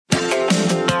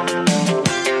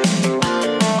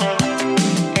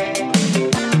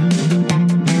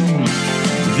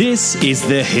This is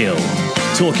The Hill,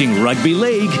 talking rugby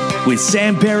league with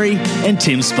Sam Perry and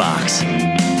Tim Sparks.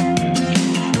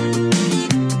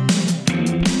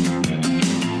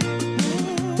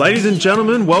 Ladies and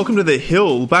gentlemen, welcome to The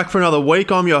Hill. Back for another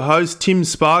week. I'm your host, Tim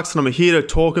Sparks, and I'm here to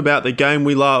talk about the game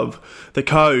we love, the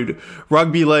code,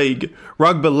 rugby league,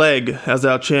 rugby leg, as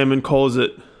our chairman calls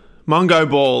it, mungo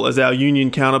ball, as our union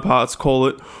counterparts call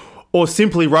it, or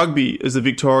simply rugby, as the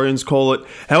Victorians call it.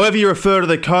 However you refer to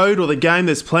the code or the game,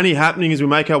 there's plenty happening as we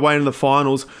make our way into the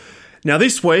finals. Now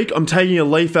this week, I'm taking a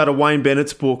leaf out of Wayne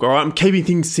Bennett's book, all right? I'm keeping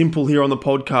things simple here on the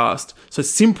podcast. So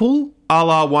simple, a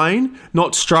la Wayne,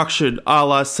 not structured, a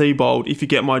la Seabold, if you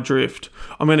get my drift.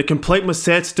 I'm going to complete my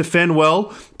sets, defend well,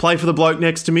 play for the bloke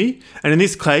next to me, and in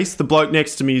this case, the bloke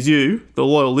next to me is you, the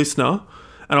loyal listener,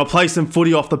 and I'll play some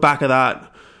footy off the back of that.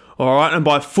 All right, and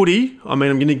by footy, I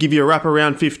mean I'm going to give you a wrap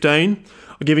around 15.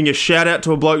 I'm giving a shout out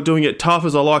to a bloke doing it tough,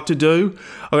 as I like to do.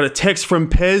 I got a text from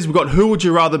Pez. We've got Who Would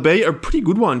You Rather Be? A pretty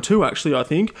good one too, actually, I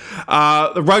think.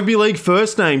 The rugby league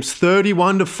first names,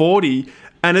 31 to 40.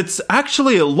 And it's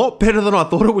actually a lot better than I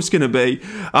thought it was going to be.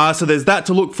 So there's that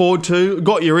to look forward to.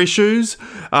 Got your issues.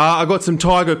 I got some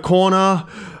Tiger Corner,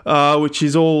 which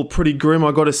is all pretty grim,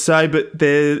 I got to say, but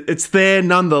it's there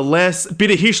nonetheless. Bit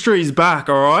of history is back,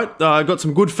 all right? I got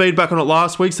some good feedback on it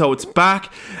last week, so it's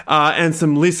back, and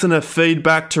some listener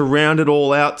feedback to round it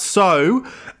all out. So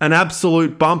an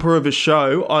absolute bumper of a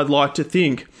show, I'd like to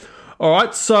think. All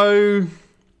right, so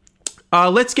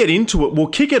let's get into it. We'll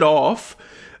kick it off.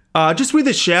 Just with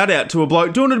a shout out to a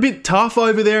bloke doing it a bit tough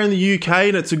over there in the UK,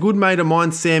 and it's a good mate of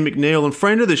mine, Sam McNeil, and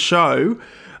friend of the show,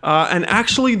 and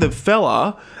actually the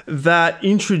fella that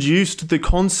introduced the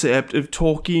concept of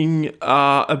talking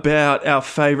about our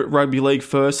favourite rugby league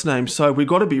first name. So we've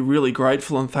got to be really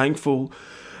grateful and thankful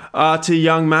to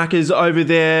young Maccas over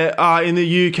there in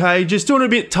the UK, just doing it a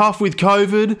bit tough with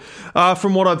COVID,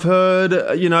 from what I've heard,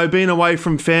 being away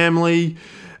from family,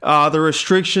 the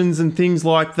restrictions and things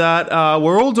like that.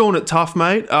 We're all doing it tough,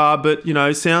 mate. But,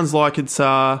 sounds like it's,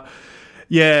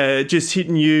 just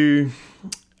hitting you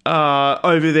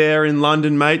over there in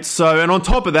London, mate. So, and on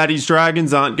top of that, his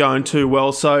Dragons aren't going too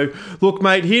well. So, look,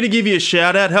 mate, here to give you a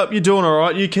shout out. Hope you're doing all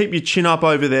right. You keep your chin up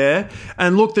over there.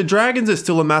 And look, the Dragons are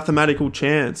still a mathematical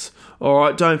chance. All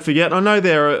right, don't forget. I know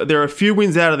there are a few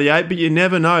wins out of the 8, but you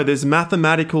never know. There's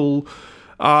mathematical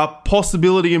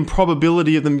possibility and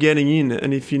probability of them getting in.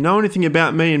 And if you know anything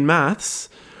about me and maths,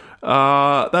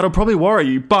 that'll probably worry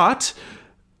you. But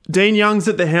Dean Young's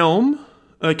at the helm,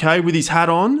 okay, with his hat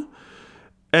on.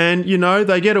 And,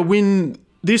 they get a win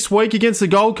this week against the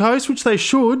Gold Coast, which they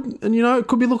should. And, it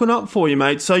could be looking up for you,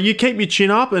 mate. So you keep your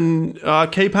chin up and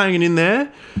keep hanging in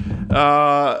there.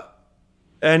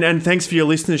 And thanks for your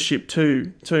listenership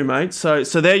too, mate. So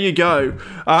there you go.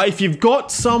 If you've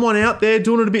got someone out there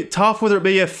doing it a bit tough, whether it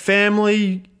be a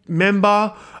family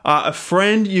member, a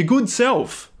friend, your good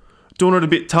self doing it a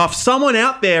bit tough, someone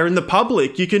out there in the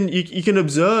public, you can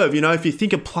observe. If you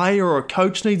think a player or a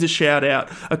coach needs a shout out,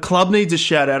 a club needs a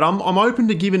shout out. I'm open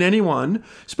to giving anyone,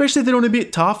 especially if they're doing a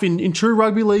bit tough in true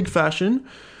rugby league fashion,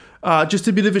 just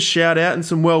a bit of a shout out and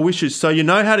some well wishes. So you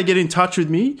know how to get in touch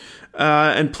with me,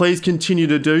 and please continue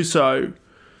to do so.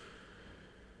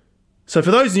 So for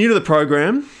those new to the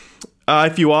program,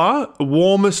 if you are,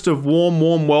 warmest of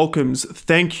warm welcomes.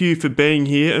 Thank you for being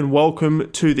here and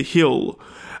welcome to The Hill.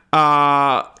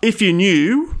 If you're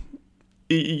new,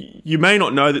 you may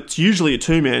not know that it's usually a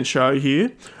two-man show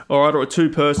here, all right, or a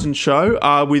two-person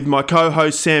show with my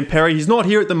co-host Sam Perry. He's not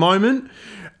here at the moment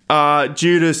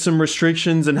due to some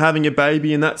restrictions and having a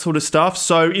baby and that sort of stuff.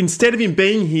 So instead of him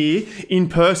being here in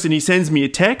person, he sends me a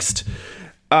text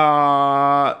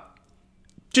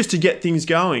just to get things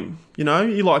going.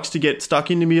 He likes to get stuck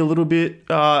into me a little bit,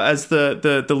 as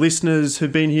the listeners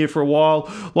who've been here for a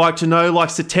while like to know,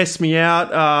 likes to test me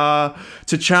out,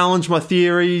 to challenge my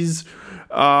theories,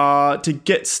 to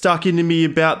get stuck into me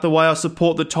about the way I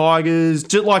support the Tigers,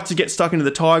 just like to get stuck into the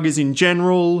Tigers in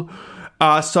general.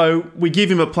 So we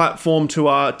give him a platform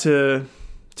to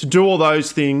do all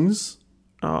those things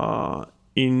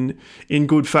in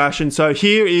good fashion. So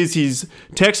here is his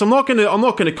text. I'm not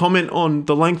gonna comment on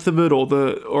the length of it or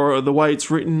the way it's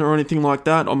written or anything like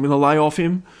that. I'm gonna lay off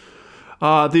him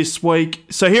this week.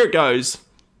 So here it goes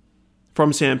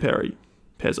from Sam Perry,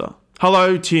 Pezza.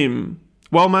 Hello, Tim.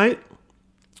 Well, mate,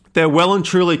 they're well and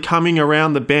truly coming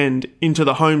around the bend into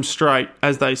the home straight,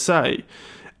 as they say,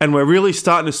 and we're really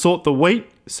starting to sort the wheat,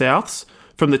 Souths,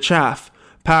 from the chaff.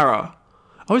 Para.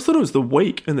 I always thought it was the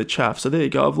wheat and the chaff, so there you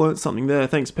go. I've learnt something there.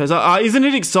 Thanks, Pezza. Isn't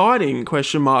it exciting? ?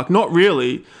 Not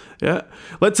really. Yeah.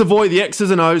 Let's avoid the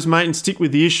X's and O's, mate, and stick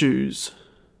with the issues.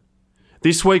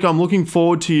 This week, I'm looking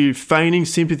forward to you feigning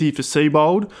sympathy for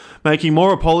Seabold, making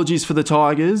more apologies for the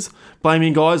Tigers,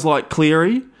 blaming guys like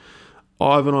Cleary,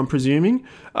 Ivan, I'm presuming,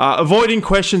 avoiding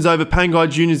questions over Pangai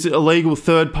Jr.'s illegal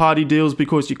third-party deals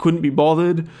because you couldn't be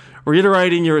bothered,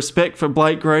 reiterating your respect for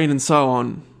Blake Green, and so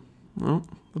on. Well,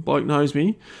 the bloke knows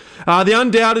me. The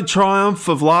undoubted triumph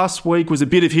of last week was a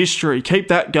bit of history. Keep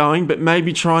that going, but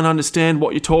maybe try and understand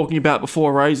what you're talking about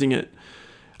before raising it.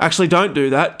 Actually, don't do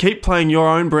that. Keep playing your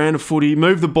own brand of footy.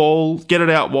 Move the ball, get it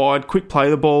out wide, quick play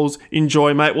the balls.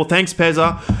 Enjoy, mate. Well, thanks,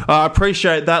 Pezza. I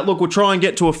appreciate that. Look, we'll try and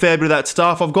get to a fair bit of that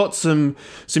stuff. I've got some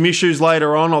issues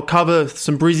later on. I'll cover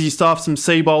some Brizzy stuff, some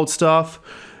Seabold stuff.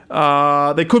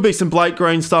 There could be some Blake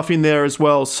Green stuff in there as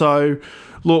well. So,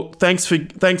 look, thanks for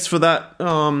that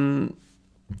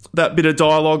that bit of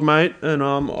dialogue, mate. And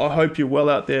I hope you're well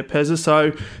out there, Pezza.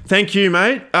 So, thank you,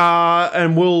 mate.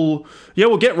 And we'll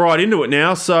get right into it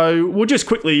now. So we'll just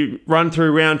quickly run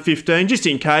through round 15, just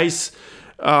in case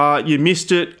you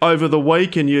missed it over the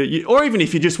week, and you or even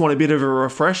if you just want a bit of a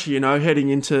refresher, heading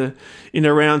into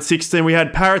round 16. We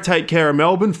had Para take care of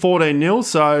Melbourne, 14-0.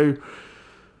 So,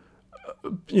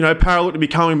 Para look to be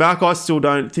coming back. I still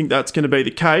don't think that's going to be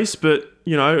the case, but,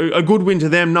 a good win to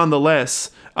them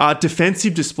nonetheless.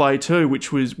 Defensive display too,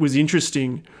 which was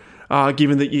interesting.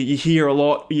 Given that you hear a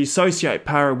lot, you associate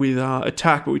Para with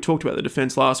attack, but we talked about the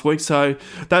defence last week, so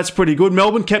that's pretty good.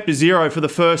 Melbourne kept to 0 for the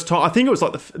first time. I think it was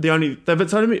like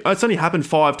it's only happened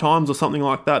 5 times or something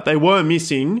like that. They were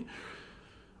missing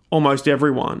almost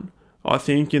everyone, I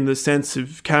think, in the sense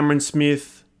of Cameron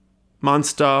Smith,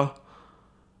 Munster,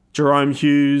 Jerome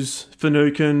Hughes,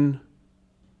 Finucane,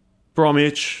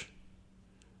 Bromwich.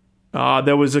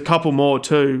 There was a couple more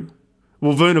too.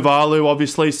 Well, Vunivalu,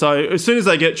 obviously. So as soon as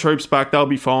they get troops back, they'll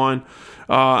be fine.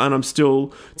 And I'm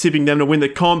still tipping them to win the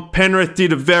comp. Penrith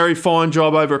did a very fine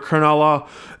job over Cronulla.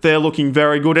 They're looking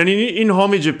very good. And in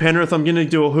homage of Penrith, I'm going to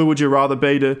do a who would you rather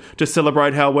be to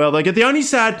celebrate how well they get. The only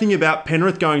sad thing about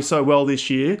Penrith going so well this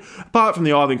year, apart from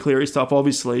the Ivan Cleary stuff,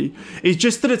 obviously, is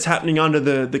just that it's happening under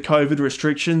the COVID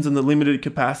restrictions and the limited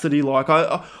capacity. Like,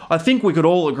 I think we could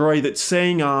all agree that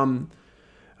seeing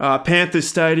Panthers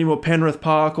Stadium or Penrith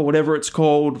Park or whatever it's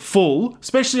called full,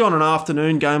 especially on an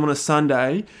afternoon game on a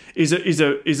Sunday, is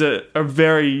a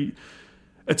very,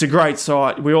 it's a great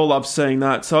sight. We all love seeing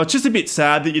that. So it's just a bit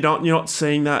sad that you're not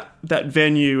seeing that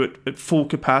venue at full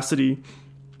capacity.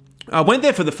 I went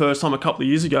there for the first time a couple of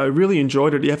years ago. Really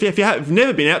enjoyed it. If you have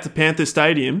never been out to Panthers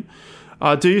Stadium,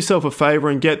 do yourself a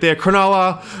favour and get there.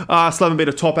 Cronulla still haven't been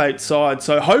a top 8 side,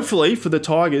 so hopefully for the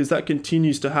Tigers that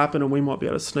continues to happen and we might be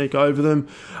able to sneak over them.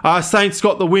 Saints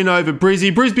got the win over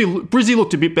Brizzy. Brizzy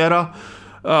looked a bit better,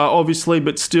 obviously,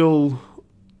 but still,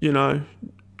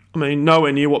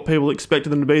 nowhere near what people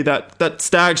expected them to be. That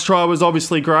Stags try was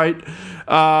obviously great,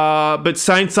 but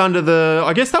Saints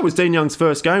I guess that was Dean Young's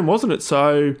first game, wasn't it?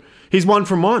 So he's 1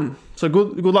 from 1. So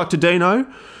good luck to Dino.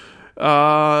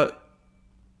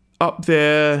 Up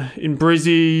there in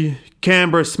Brizzy,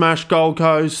 Canberra smashed Gold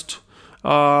Coast.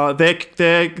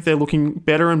 They're looking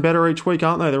better and better each week,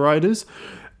 aren't they, the Raiders?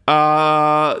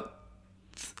 And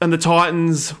the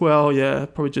Titans, well, yeah,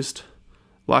 probably just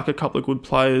lack a couple of good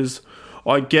players,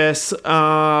 I guess.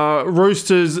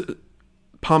 Roosters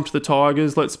pumped the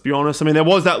Tigers, let's be honest. There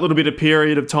was that little bit of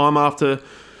period of time after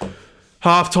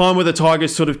half-time where the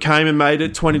Tigers sort of came and made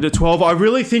it 20-12. I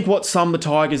really think what summed the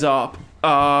Tigers up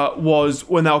was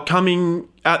when they were coming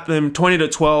at them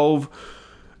 20-12,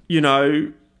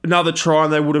 another try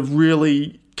and they would have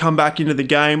really come back into the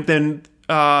game. Then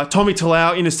Tommy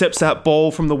Talau intercepts that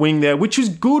ball from the wing there, which is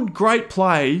good, great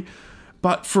play.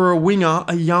 But for a winger,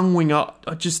 a young winger,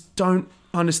 I just don't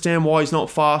understand why he's not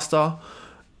faster.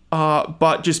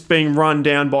 But just being run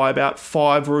down by about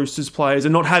 5 Roosters players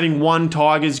and not having one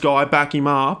Tigers guy back him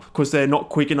up because they're not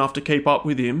quick enough to keep up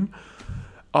with him.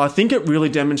 I think it really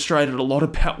demonstrated a lot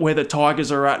about where the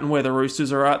Tigers are at and where the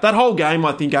Roosters are at. That whole game,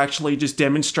 I think, actually just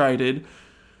demonstrated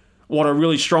what a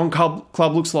really strong club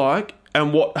looks like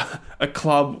and what a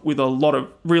club with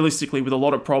realistically with a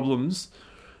lot of problems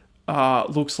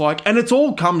looks like. And it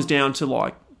all comes down to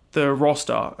like the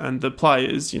roster and the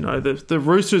players. The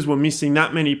Roosters were missing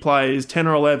that many players, 10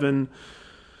 or 11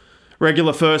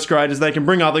 regular first graders. They can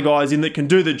bring other guys in that can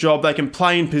do the job. They can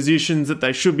play in positions that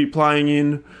they should be playing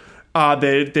in.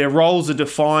 Their roles are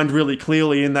defined really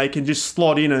clearly and they can just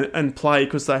slot in and play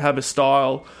because they have a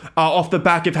style off the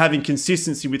back of having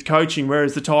consistency with coaching,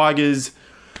 whereas the Tigers,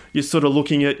 you're sort of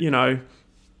looking at,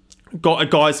 got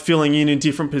guys filling in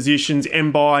different positions,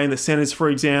 Mbai in the centres, for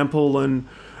example, and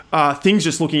things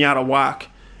just looking out of whack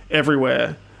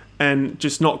everywhere and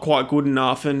just not quite good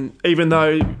enough. And even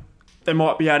though they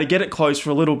might be able to get it close for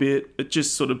a little bit. It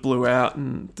just sort of blew out,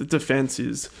 and the defence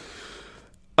is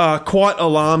quite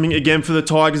alarming again for the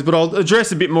Tigers, but I'll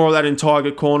address a bit more of that in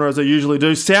Tiger Corner as I usually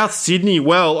do. South Sydney,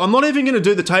 well, I'm not even going to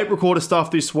do the tape recorder stuff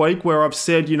this week where I've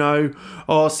said,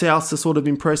 Souths are sort of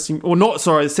impressing, or not,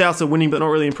 sorry, the Souths are winning but not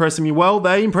really impressing me. Well,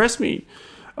 they impressed me.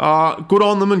 Good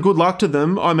on them and good luck to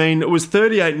them. I mean, it was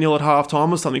 38-0 at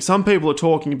halftime or something. Some people are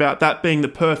talking about that being the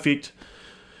perfect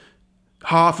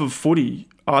half of footy.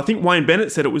 I think Wayne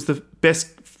Bennett said it was the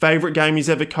best favourite game he's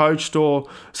ever coached or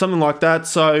something like that.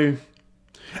 So,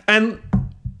 and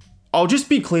I'll just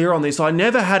be clear on this. I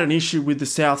never had an issue with the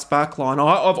South's backline.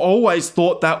 I've always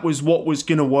thought that was what was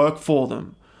going to work for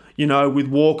them. With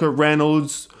Walker,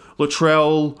 Reynolds,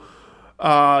 Latrell,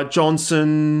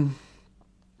 Johnson,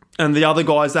 and the other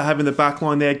guys they have in the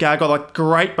backline there. Gagai, like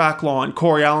great backline.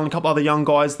 Corey Allen, a couple other young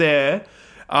guys there.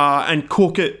 And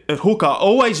Cook at hooker.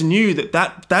 Always knew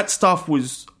that stuff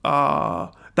was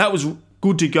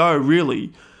good to go,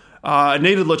 really. It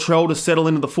needed Latrell to settle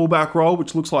into the fullback role,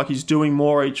 which looks like he's doing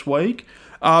more each week.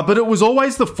 But it was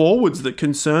always the forwards that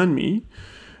concerned me.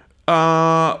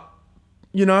 But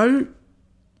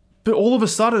all of a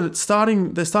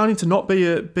sudden they're starting to not be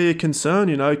a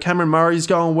concern. Cameron Murray's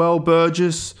going well,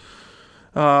 Burgess,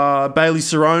 Bailey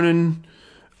Saronin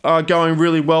are going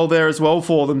really well there as well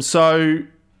for them. So,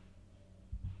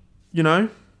 Wayne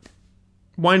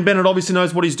Bennett obviously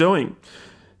knows what he's doing.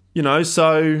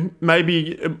 So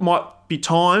maybe it might be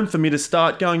time for me to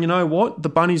start going, the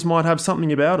Bunnies might have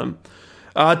something about them.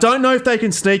 Don't know if they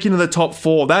can sneak into the top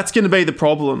 4. That's going to be the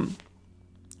problem,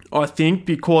 I think,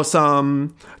 because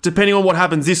depending on what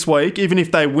happens this week, even if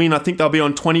they win, I think they'll be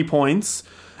on 20 points.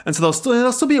 And so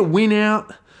there'll still be a win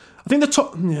out. I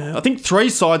think 3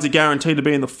 sides are guaranteed to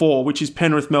be in the 4, which is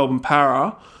Penrith, Melbourne,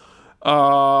 Para.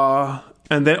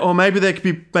 And then, or maybe they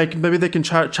can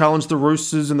challenge the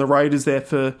Roosters and the Raiders there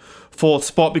for 4th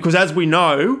spot, because as we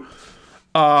know,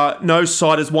 no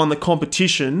side has won the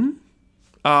competition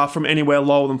from anywhere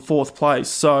lower than 4th place.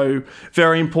 So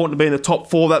very important to be in the top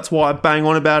 4. That's why I bang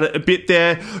on about it a bit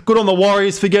there. Good on the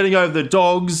Warriors for getting over the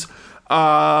Dogs.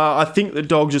 I think the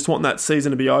Dogs just want that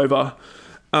season to be over.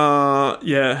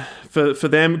 For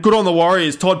them. Good on the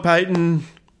Warriors. Todd Payton.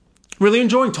 Really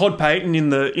enjoying Todd Payton in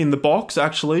the box,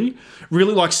 actually.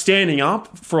 Really like standing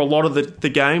up for a lot of the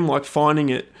game, like finding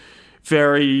it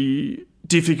very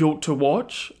difficult to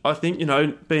watch. I think,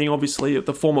 being obviously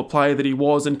the former player that he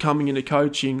was and coming into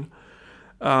coaching,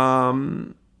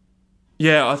 it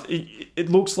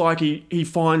looks like he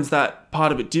finds that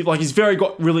part of it. Like he's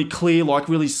got really clear, like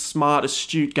really smart,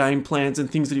 astute game plans and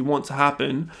things that he wants to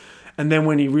happen. And then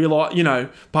when he realised,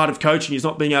 part of coaching is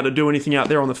not being able to do anything out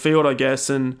there on the field, I guess.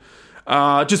 And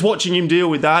just watching him deal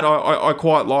with that, I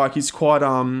quite like. He's quite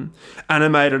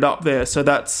animated up there. So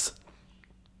that's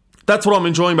what I'm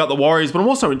enjoying about the Warriors. But I'm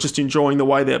also just enjoying the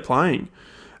way they're playing.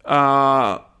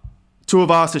 Tuivasa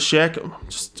Sheck,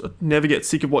 I never get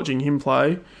sick of watching him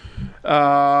play.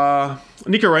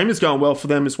 Nikorima's going well for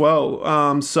them as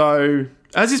well. So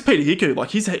as is Peter Hiku.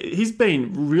 Like he's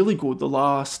been really good the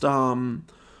last 4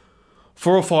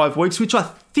 or 5 weeks, which I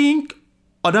think,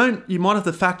 you might have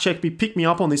to fact check me, pick me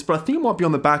up on this, but I think it might be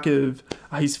on the back of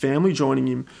his family joining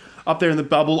him up there in the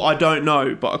bubble. I don't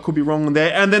know, but I could be wrong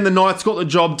there. And then the Knights got the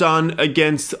job done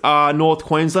against North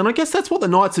Queensland. I guess that's what the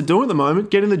Knights are doing at the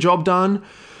moment, getting the job done.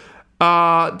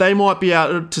 They might be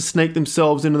able to sneak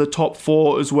themselves into the top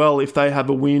 4 as well if they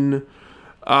have a win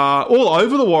all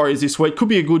over the Warriors this week. Could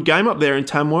be a good game up there in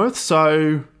Tamworth.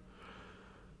 So,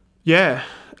 yeah.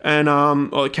 And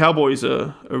the Cowboys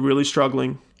are really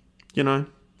struggling,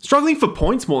 Struggling for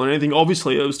points more than anything.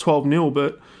 Obviously, it was 12-0,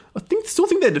 but I still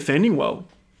think they're defending well.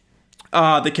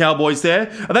 The Cowboys there.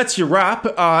 That's your wrap,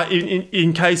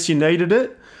 in case you needed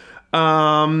it.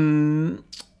 So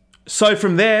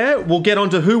from there, we'll get on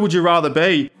to Who Would You Rather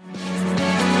Be?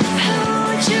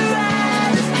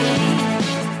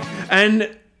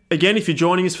 And again, if you're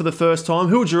joining us for the first time,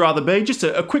 Who Would You Rather Be? Just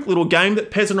a quick little game that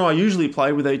Pez and I usually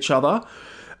play with each other,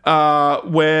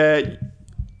 where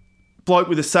bloke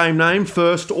with the same name,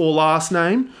 first or last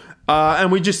name,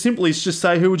 and we just simply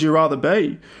say, who would you rather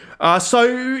be?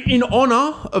 So in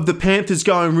honour of the Panthers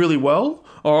going really well,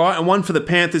 all right, and one for the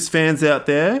Panthers fans out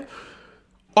there,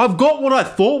 I've got what I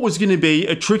thought was going to be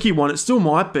a tricky one. It still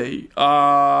might be.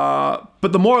 But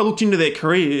the more I looked into their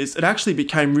careers, it actually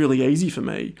became really easy for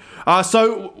me.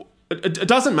 So it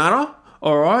doesn't matter.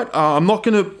 All right. I'm not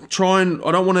going to I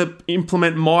don't want to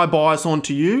implement my bias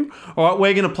onto you. All right.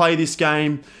 We're going to play this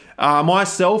game,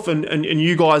 myself and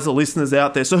you guys, the listeners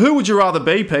out there. So who would you rather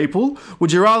be, people?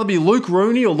 Would you rather be Luke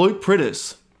Rooney or Luke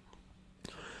Priddis?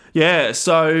 Yeah.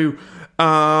 So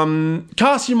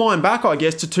Cast your mind back, I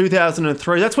guess, to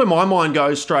 2003. That's where my mind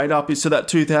goes straight up, is to that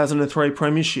 2003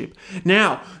 premiership.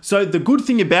 Now, so the good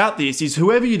thing about this is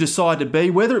whoever you decide to be,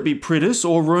 whether it be Priddis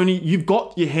or Rooney, you've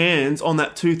got your hands on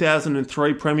that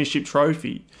 2003 premiership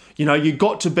trophy. You know, you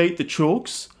got to beat the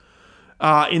Chooks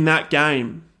in that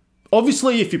game.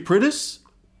 Obviously, if you're Priddis,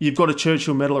 you've got a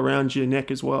Churchill medal around your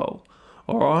neck as well.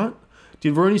 All right?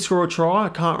 Did Rooney score a try? I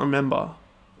can't remember.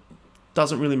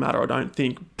 Doesn't really matter, I don't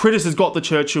think. Priddis has got the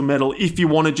Churchill medal if you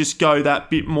want to just go that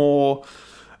bit more,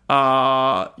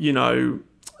 or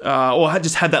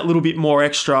just had that little bit more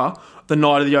extra the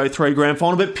night of the 03 grand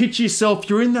final. But picture yourself,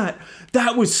 you're in that.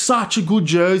 That was such a good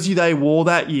jersey they wore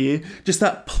that year. Just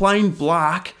that plain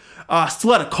black.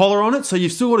 Still had a collar on it, so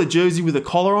you've still got a jersey with a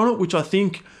collar on it, which I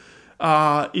think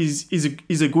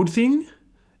is a good thing.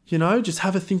 You know, just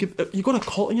have a think of, you've got a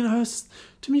collar, you know,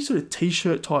 to me sort of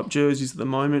t-shirt type jerseys at the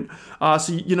moment.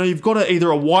 So, you know, you've got either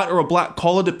a white or a black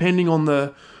collar depending on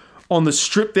the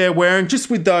strip they're wearing, just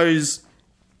with those,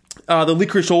 the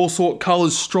licorice all sort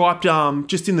colours striped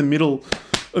just in the middle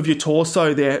of your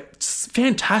torso there. It's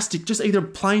fantastic, just either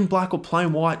plain black or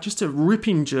plain white, just a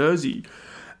ripping jersey.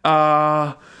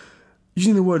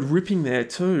 Using the word ripping there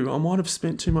too. I might have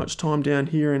spent too much time down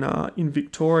here in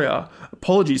Victoria.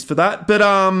 Apologies for that. But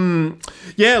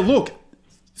yeah, look.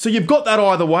 So you've got that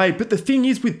either way. But the thing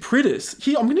is with Priddis,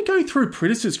 here I'm going to go through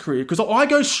Priddis' career because I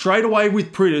go straight away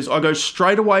with Priddis. I go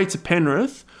straight away to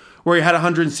Penrith, where he had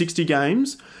 160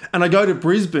 games, and I go to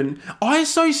Brisbane. I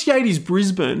associate his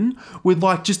Brisbane with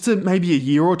like just maybe a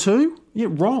year or two. Yeah,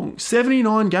 wrong.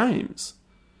 79 games.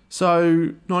 So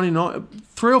 99,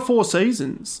 3 or 4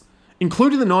 seasons.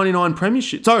 Including the 99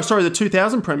 premiership. Sorry, the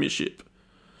 2000 premiership.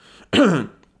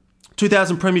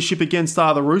 2000 premiership against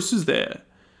the Roosters there.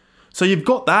 So you've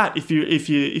got that if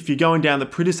you're going down the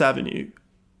Priddis Avenue.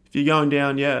 If you're going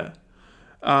down,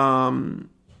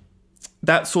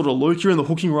 that sort of Luke, you're in the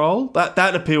hooking role.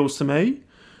 That appeals to me.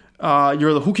 You're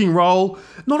in the hooking role.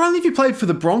 Not only have you played for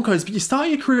the Broncos, but you start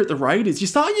your career at the Raiders. You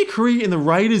start your career in the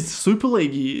Raiders Super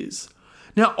League years.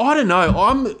 Now, I don't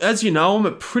know. As you know, I'm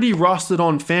a pretty rusted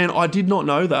on fan. I did not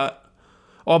know that.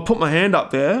 I'll put my hand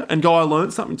up there and go, I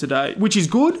learned something today, which is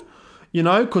good, you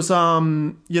know, because,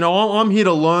 you know, I'm here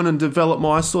to learn and develop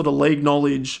my sort of league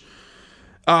knowledge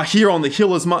here on the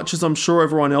hill as much as I'm sure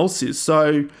everyone else is.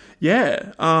 So,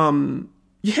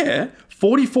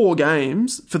 44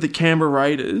 games for the Canberra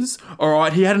Raiders. All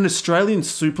right, he had an Australian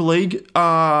Super League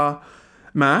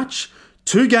match,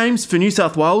 2 games for New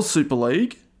South Wales Super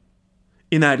League.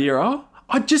 In that era,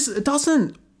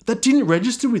 that didn't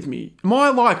register with me. Am I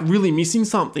like really missing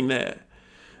something there?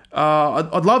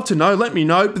 I'd love to know, let me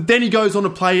know. But then he goes on to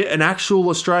play an actual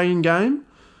Australian game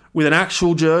with an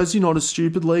actual jersey, not a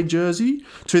stupid league jersey.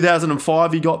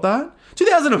 2005, he got that.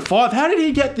 2005, how did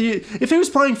he get if he was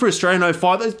playing for Australia in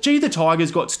 05, the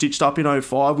Tigers got stitched up in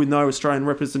 05 with no Australian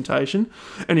representation.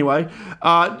 Anyway,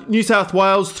 New South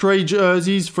Wales, 3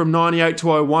 jerseys from 98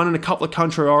 to 01 and a couple of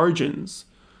country origins.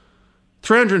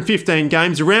 315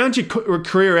 games around your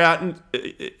career out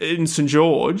in St.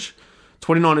 George,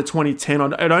 29 to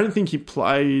 2010. I don't think he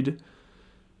played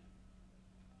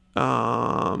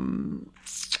when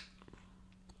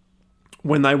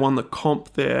they won the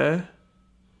comp there.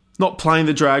 Not playing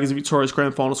the Dragons in Victoria's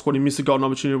grand final squad. He missed a golden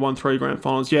opportunity to win 3 grand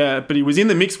finals. Yeah, but he was in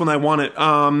the mix when they won it.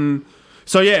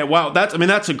 So yeah, wow,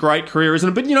 that's a great career, isn't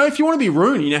it? But you know, if you want to be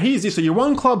Rooney, now here's this: so you're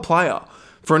one club player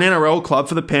for an NRL club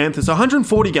for the Panthers,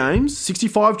 140 games,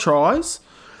 65 tries.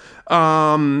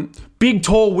 Big,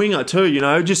 tall winger too, you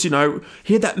know. Just, you know,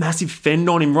 he had that massive fend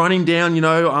on him running down, you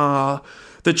know,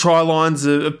 the try lines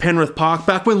of Penrith Park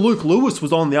back when Luke Lewis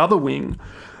was on the other wing.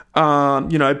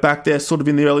 You know, back there sort of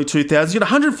in the early 2000s. You had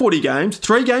 140 games,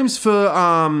 3 games for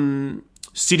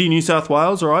City, New South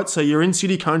Wales, all right? So you're in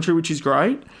City country, which is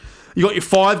great. You got your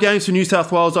 5 games for New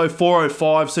South Wales,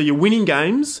 04-05, so you're winning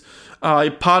games.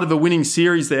 Part of a winning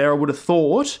series there, I would have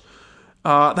thought.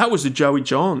 That was the Joey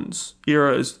Johns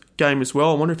era's game as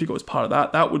well. I wonder if he was part of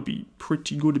that. That would be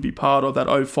pretty good to be part of, that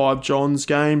 05 Johns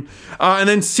game. And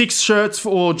then 6 shirts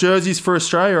or jerseys for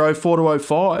Australia, 04 to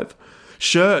 05.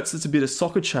 Shirts, it's a bit of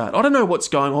soccer chat. I don't know what's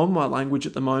going on with my language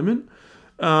at the moment.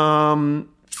 I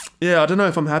don't know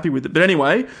if I'm happy with it. But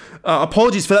anyway,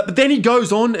 apologies for that. But then he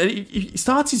goes on, he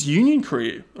starts his union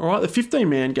career, all right, the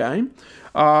 15-man game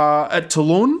at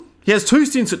Toulon. He has 2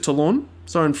 stints at Toulon,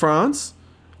 so in France,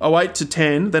 08 to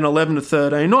 10, then 11 to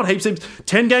 13. Not heaps.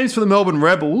 10 games for the Melbourne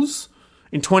Rebels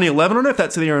in 2011. I don't know if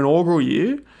that's their inaugural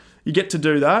year. You get to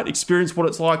do that, experience what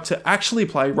it's like to actually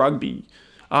play rugby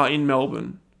in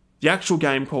Melbourne. The actual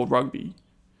game called rugby.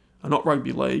 Not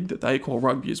rugby league, that they call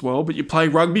rugby as well. But you play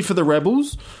rugby for the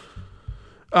Rebels.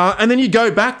 And then you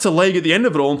go back to league at the end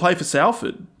of it all and play for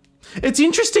Salford. It's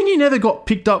interesting he never got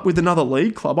picked up with another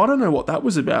league club. I don't know what that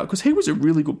was about, because he was a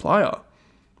really good player.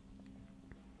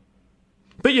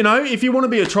 But, if you want to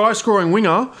be a try-scoring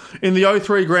winger in the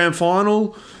 03 grand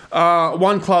final,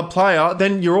 one-club player,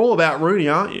 then you're all about Rooney,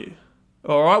 aren't you?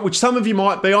 All right, which some of you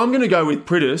might be. I'm going to go with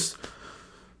Priddis.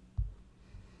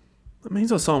 That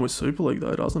means I sign with Super League,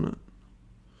 though, doesn't it?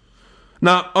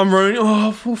 No, I'm Rooney.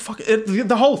 Oh, well, fuck it.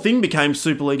 The whole thing became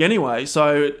Super League anyway,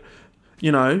 so,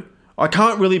 I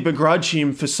can't really begrudge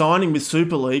him for signing with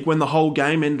Super League when the whole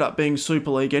game ended up being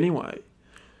Super League anyway.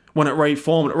 When it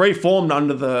reformed. It reformed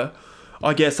under the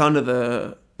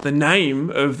name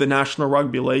of the National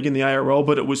Rugby League in the ARL,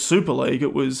 but it was Super League.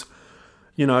 It was,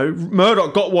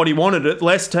 Murdoch got what he wanted. It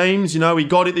less teams, he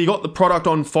got it. He got the product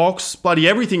on Fox. Bloody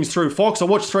everything's through Fox. I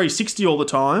watch 360 all the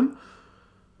time.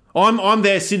 I'm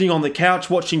there sitting on the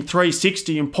couch watching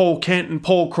 360 and Paul Kent and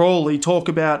Paul Crawley talk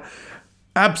about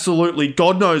absolutely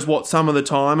God knows what some of the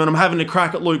time, and I'm having a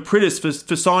crack at Luke Priddis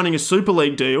for signing a Super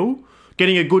League deal,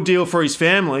 getting a good deal for his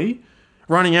family,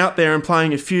 running out there and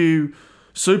playing a few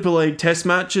Super League test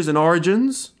matches and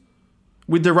origins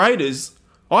with the Raiders.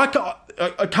 I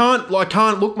can't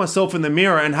look myself in the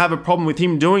mirror and have a problem with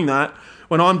him doing that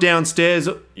when I'm downstairs,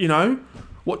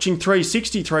 watching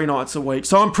 360 3 nights a week.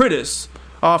 So I'm Priddis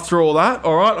after all that.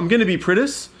 All right, I'm going to be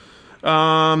Priddis.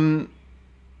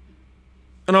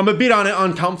 And I'm a bit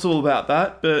uncomfortable about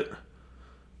that, but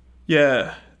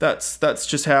yeah, that's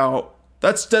just how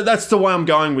that's the way I'm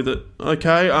going with it.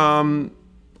 Okay, I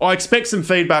expect some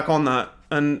feedback on that,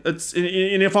 and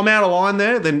if I'm out of line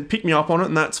there, then pick me up on it,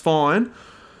 and that's fine.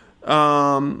 But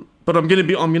I'm gonna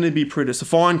be Priddis. A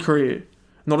fine career,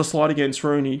 not a slight against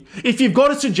Rooney. If you've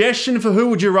got a suggestion for who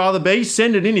would you rather be,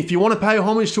 send it in. If you want to pay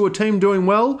homage to a team doing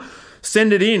well,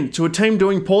 send it in. To a team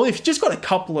doing poorly, if you've just got a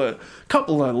couple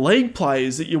of league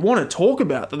players that you want to talk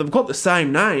about that they've got the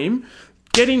same name,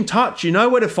 get in touch. You know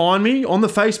where to find me, on the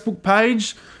Facebook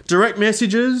page, direct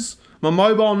messages, my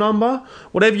mobile number,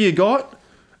 whatever you got.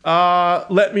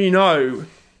 Let me know.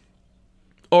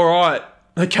 All right.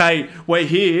 Okay, we're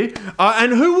here.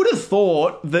 And who would have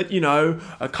thought that,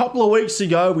 a couple of weeks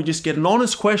ago, we just get an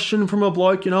honest question from a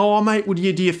bloke, oh, mate, do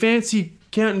you fancy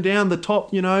counting down the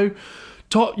top,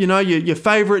 your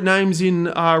favourite names in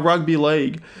rugby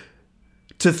league?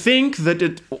 To think that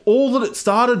it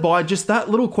started by just that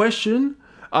little question,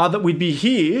 that we'd be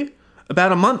here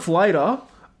about a month later,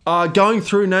 going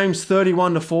through names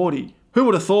 31 to 40. Who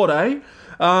would have thought, eh?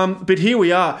 But here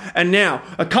we are. And now,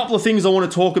 a couple of things I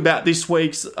want to talk about this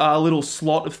week's little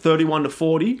slot of 31 to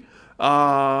 40.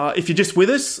 If you're just with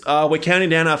us, we're counting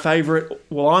down our favourite.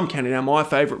 Well, I'm counting down my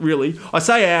favourite, really. I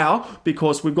say our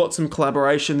because we've got some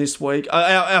collaboration this week.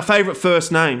 Our favourite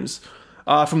first names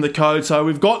from the code. So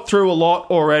we've got through a lot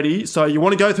already. So you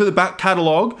want to go through the back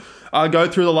catalogue, go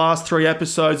through the last 3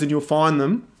 episodes and you'll find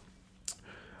them.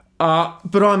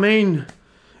 But I mean,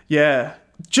 yeah,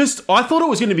 I thought it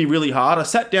was going to be really hard. I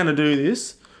sat down to do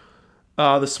this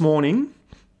this morning.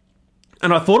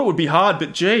 And I thought it would be hard,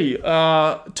 but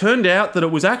turned out that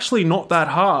it was actually not that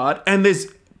hard. And there's,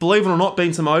 believe it or not,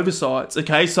 been some oversights.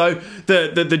 Okay, so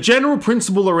the general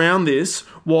principle around this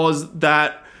was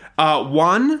that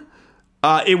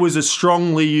it was a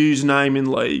strongly used name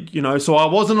in league. So I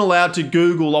wasn't allowed to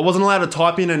Google. I wasn't allowed to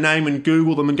type in a name and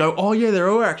Google them and go, oh yeah, there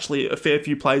are actually a fair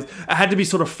few players. It had to be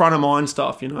sort of front of mind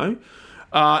stuff.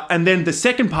 And then the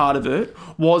second part of it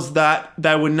was that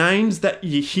they were names that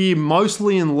you hear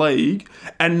mostly in league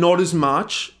and not as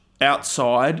much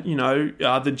outside,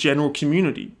 the general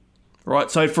community, right?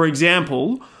 So, for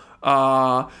example,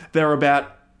 there are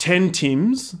about 10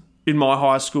 Tims in my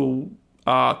high school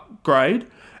grade,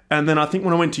 and then I think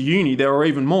when I went to uni, there were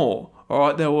even more, all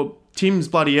right? There were Tims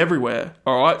bloody everywhere,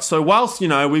 all right? So whilst,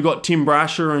 we got Tim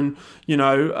Brasher and,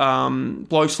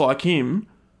 blokes like him,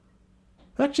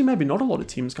 actually, maybe not a lot of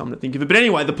Tims come to think of it. But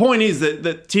anyway, the point is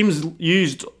that Tim's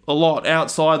used a lot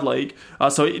outside league,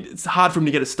 so it's hard for him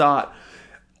to get a start.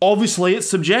 Obviously, it's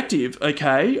subjective,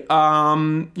 okay?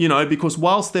 Because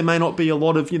whilst there may not be a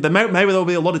lot of... maybe there'll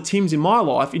be a lot of Tims in my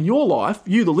life, in your life,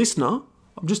 you, the listener,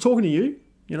 I'm just talking to you,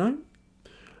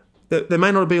 there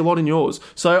may not be a lot in yours.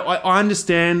 So I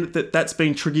understand that that's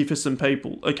been tricky for some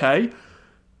people, okay?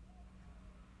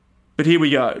 But here we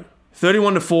go.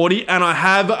 31 to 40, and I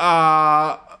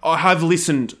have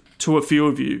listened to a few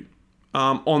of you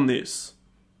on this.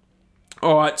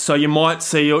 All right, so you might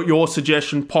see your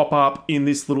suggestion pop up in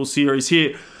this little series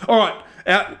here. All right,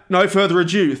 no further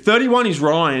ado. 31 is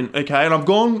Ryan, okay? And I've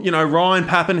gone, Ryan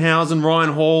Pappenhausen,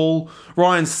 Ryan Hall,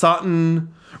 Ryan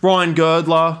Sutton, Ryan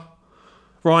Girdler,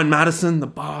 Ryan Madison, the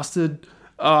bastard.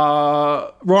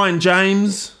 Ryan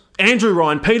James, Andrew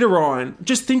Ryan, Peter Ryan.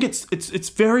 Just think it's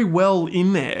very well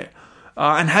in there,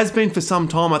 and has been for some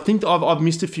time. I think I've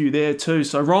missed a few there too.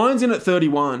 So Ryan's in at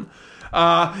 31.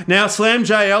 Now Slam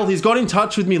JL, he's got in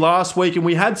touch with me last week, and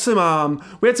we had some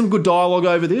good dialogue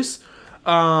over this.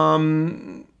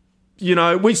 You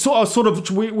know, we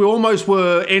almost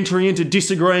were entering into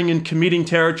disagreeing and committing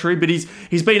territory, but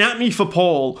he's been at me for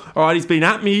Paul. All right, he's been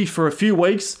at me for a few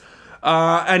weeks,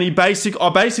 and I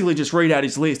basically just read out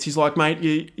his list. He's like,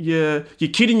 mate, you're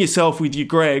kidding yourself with your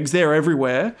Gregs. They're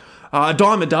everywhere. A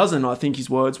dime a dozen, I think his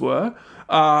words were.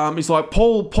 He's like,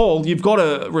 Paul, you've got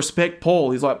to respect Paul.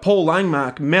 He's like, Paul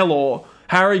Langmack, Mellor,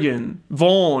 Harrigan,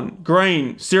 Vaughan,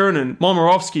 Green, Sirinen,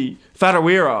 Momorowski,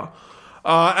 Fatawira.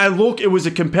 And look, it was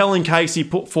a compelling case he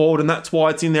put forward, and that's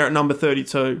why it's in there at number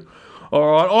 32.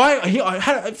 All right, I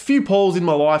had a few Pauls in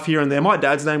my life here and there. My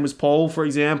dad's name was Paul, for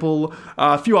example.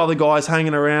 A few other guys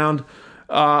hanging around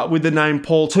with the name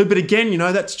Paul too. But again, you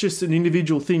know, that's just an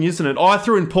individual thing, isn't it? I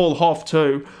threw in Paul Hoff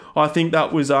too. I think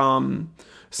that was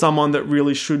someone that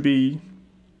really should be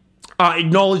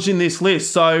acknowledged in this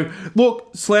list. So, look,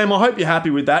 Slam, I hope you're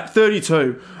happy with that.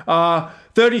 32.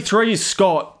 33 is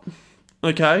Scott.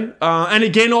 Okay, and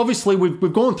again, obviously,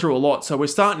 we've gone through a lot, so we're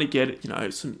starting to get, you know,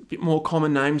 some bit more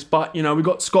common names. But, you know, we've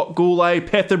got Scott Goulet,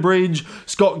 Petherbridge,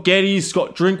 Scott Geddes,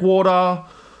 Scott Drinkwater,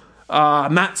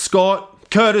 Matt Scott,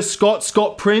 Curtis Scott,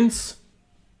 Scott Prince,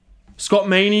 Scott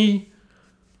Meaney.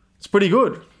 It's pretty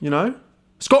good, you know.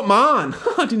 Scott Mahon.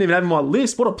 I didn't even have him on my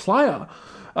list. What a player.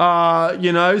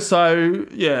 You know, so,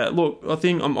 yeah, look, I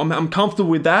think I'm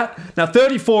comfortable with that. Now,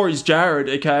 34 is Jared,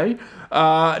 okay?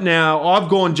 Now, I've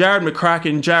gone Jared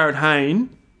McCracken, Jared Hayne,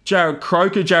 Jared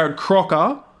Croker, Jared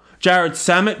Crocker, Jared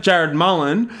Samet, Jared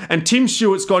Mullen, and Tim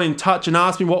Stewart's got in touch and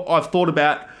asked me what I've thought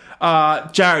about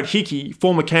Jared Hickey,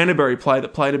 former Canterbury player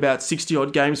that played about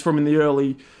 60-odd games for him in the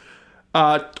early,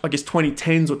 I guess,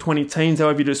 2010s or 20-teens,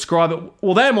 however you describe it.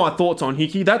 Well, they're my thoughts on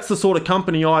Hickey. That's the sort of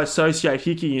company I associate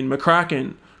Hickey in.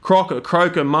 McCracken,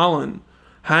 Crocker, Mullen,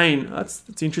 Hayne.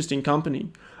 That's interesting company.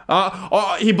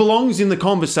 He belongs in the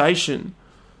conversation,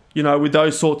 you know, with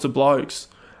those sorts of blokes.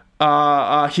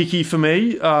 Hickey for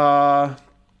me.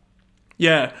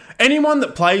 Yeah. Anyone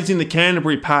that plays in the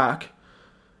Canterbury pack,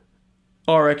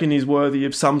 I reckon is worthy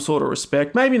of some sort of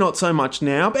respect. Maybe not so much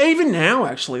now, but even now,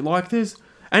 actually. Like there's...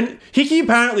 And Hickey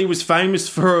apparently was famous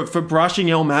for brushing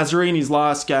El Masri in his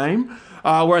last game,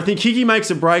 where I think Hickey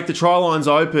makes a break, the try line's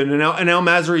open, and El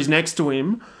Masri's next to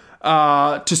him.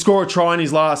 To score a try in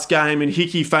his last game, and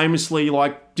Hickey famously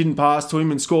didn't pass to him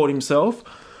and scored himself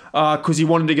because he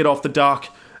wanted to get off the duck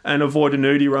and avoid a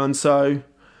nudie run. So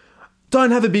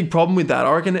don't have a big problem with that.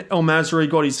 I reckon El Masri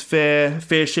got his fair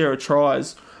share of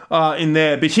tries in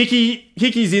there, but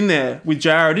Hickey's in there with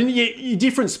Jared. And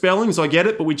different spellings, I get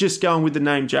it, but we're just going with the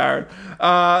name Jared.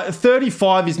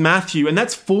 35 is Matthew, and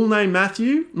that's full name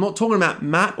Matthew. I'm not talking about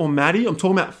Matt or Matty. I'm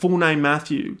talking about full name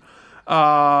Matthew.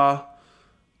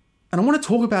 And I want to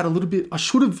talk about a little bit. I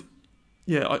should have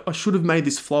made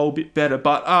this flow a bit better.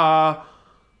 But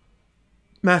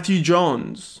Matthew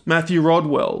Johns, Matthew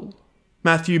Rodwell,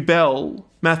 Matthew Bell,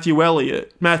 Matthew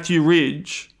Elliott, Matthew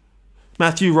Ridge,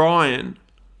 Matthew Ryan.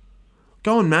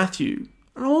 Go on, Matthew.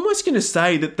 And I'm almost going to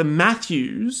say that the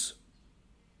Matthews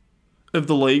of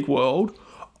the league world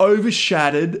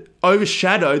overshadowed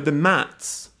the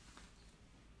Matts.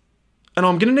 And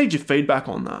I'm going to need your feedback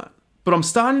on that. But I'm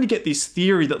starting to get this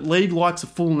theory that league likes a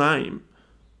full name.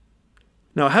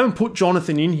 Now, I haven't put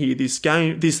Jonathan in here this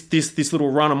little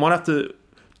run. I might have to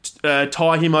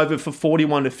tie him over for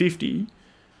 41 to 50.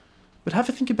 But have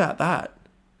a think about that.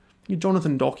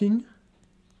 Jonathan Docking.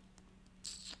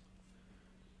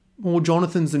 More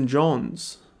Jonathans than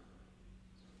Johns.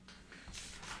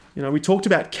 You know, we talked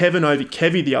about Kevin over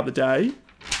Kevy the other day.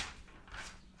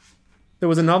 There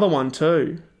was another one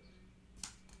too.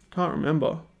 Can't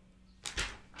remember.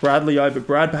 Bradley over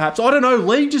Brad, perhaps. I don't know.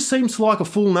 Lee just seems to like a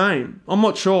full name. I'm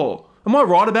not sure. Am I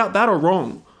right about that or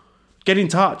wrong? Get in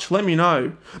touch. Let me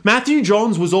know. Matthew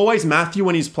Johns was always Matthew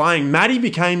when he's playing. Matty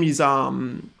became his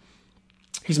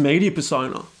media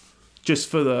persona.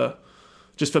 Just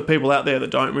for people out there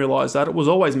that don't realise that. It was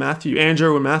always Matthew.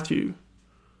 Andrew and Matthew.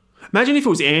 Imagine if it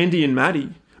was Andy and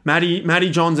Matty.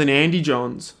 Matty Johns and Andy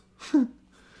Johns. I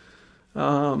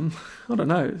don't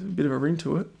know. There's a bit of a ring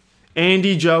to it.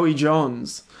 Andy Joey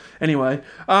Johns. Anyway,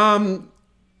 now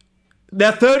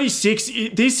 36,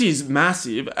 this is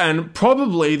massive, and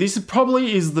this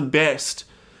probably is the best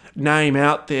name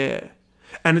out there.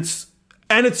 And it's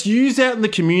used out in the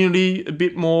community a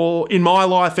bit more, in my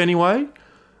life anyway.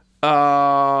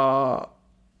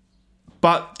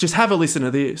 But just have a listen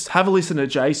to this. Have a listen to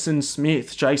Jason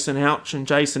Smith, Jason Ouch, and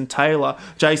Jason Taylor,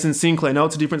 Jason Sinclair. No,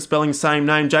 it's a different spelling, same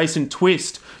name. Jason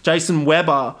Twist, Jason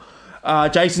Weber,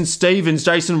 Jason Stevens,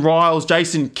 Jason Riles,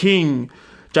 Jason King,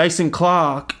 Jason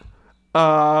Clark.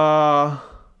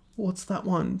 What's that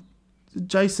one?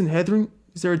 Jason Hetherington?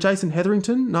 Is there a Jason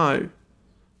Hetherington? No.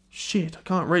 Shit, I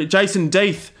can't read it. Jason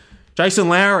Death, Jason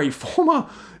Lowry, former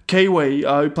Kiwi,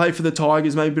 who played for the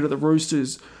Tigers, maybe a bit of the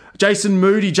Roosters. Jason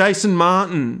Moody, Jason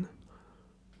Martin.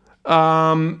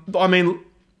 I mean,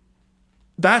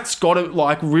 that's got to,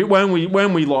 like, when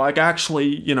we like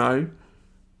actually, you know,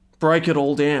 break it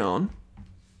all down.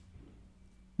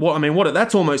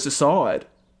 That's almost a side.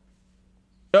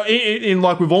 In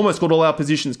like, we've almost got all our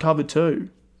positions covered too.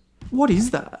 What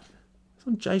is that? It's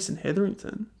on Jason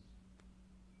Hetherington.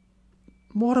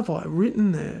 What have I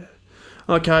written there?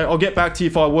 Okay, I'll get back to you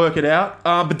if I work it out.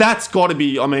 But that's got to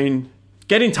be, I mean,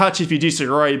 get in touch if you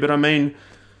disagree. But I mean,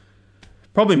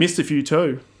 probably missed a few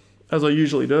too, as I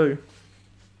usually do.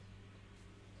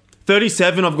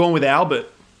 37, I've gone with Albert.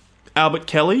 Albert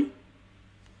Kelly.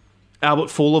 Albert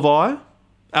Fullervi.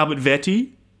 Albert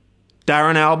Vetty.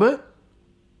 Darren Albert.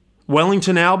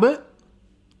 Wellington Albert.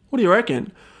 What do you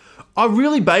reckon? I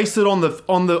really based it on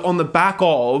the back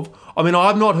of, I mean,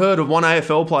 I've not heard of one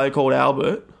AFL player called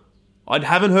Albert. I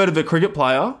haven't heard of a cricket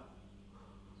player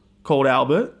called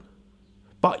Albert.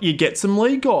 But you get some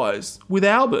league guys with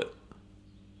Albert.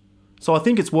 So I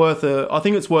think it's worth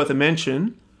a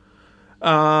mention.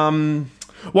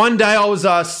 One day I was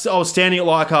standing at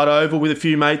Leichhardt Oval with a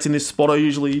few mates in this spot. I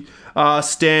usually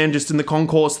stand just in the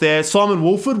concourse there. Simon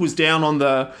Wolford was down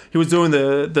he was doing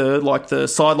the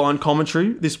sideline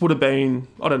commentary. This would have been,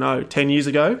 I don't know, 10 years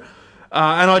ago.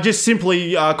 And I just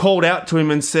simply called out to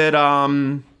him and said,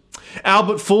 Albert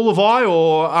Fullervi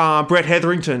or Brett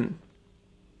Hetherington,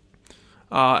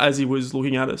 as he was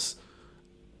looking at us.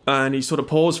 And he sort of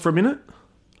paused for a minute.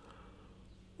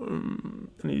 And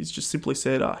he's just simply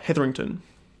said, Hetherington.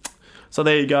 So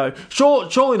there you go.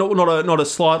 Surely not a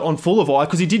slight on Fullervi,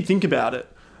 because he did think about it.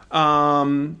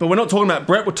 But we're not talking about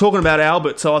Brett, we're talking about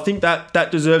Albert. So I think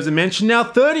that deserves a mention. Now,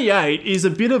 38 is a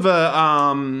bit of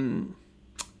an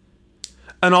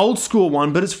old school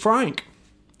one, but it's Frank.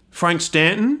 Frank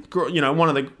Stanton, you know,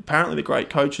 apparently the great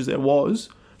coaches there was.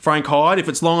 Frank Hyde, if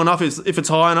it's long enough, if it's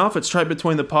high enough, it's straight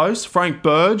between the posts. Frank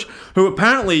Burge, who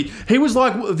apparently, he was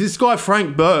like this guy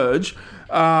Frank Burge.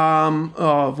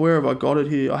 Where have I got it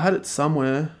here? I had it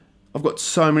somewhere. I've got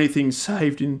so many things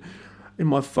saved in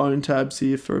my phone tabs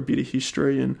here for a bit of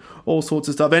history and all sorts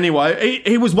of stuff. Anyway,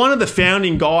 he was one of the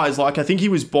founding guys. Like, I think he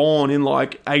was born in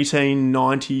like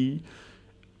 1890,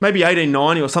 maybe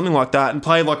 1890 or something like that, and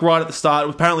played like right at the start.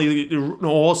 Apparently an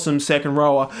awesome second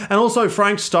rower. And also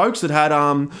Frank Stokes that had,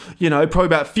 probably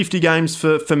about 50 games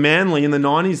for Manly in the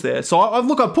 90s there. So I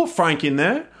put Frank in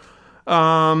there.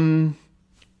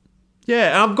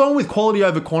 Yeah, and I've gone with quality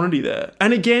over quantity there.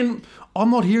 And again, I'm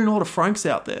not hearing a lot of Franks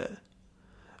out there.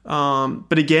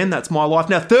 But again, that's my life.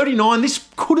 Now, 39, this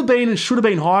could have been and should have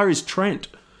been higher, is Trent.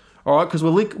 All right, because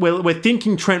we're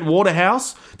thinking Trent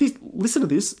Waterhouse. Listen to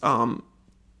this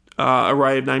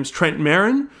array of names. Trent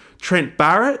Merrin, Trent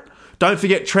Barrett. Don't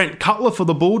forget Trent Cutler for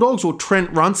the Bulldogs, or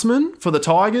Trent Runciman for the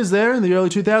Tigers there in the early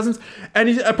 2000s. And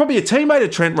he's, probably a teammate of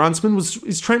Trent Runciman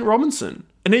is Trent Robinson.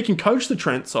 And he can coach the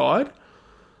Trent side.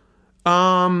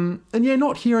 And yeah,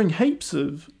 not hearing heaps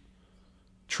of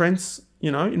Trents,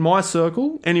 in my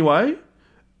circle. Anyway,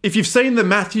 if you've seen the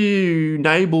Matthew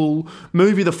Nable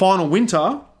movie, The Final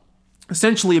Winter,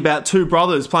 essentially about two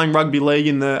brothers playing rugby league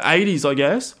in the 80s, I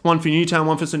guess. One for Newtown,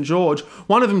 one for St. George.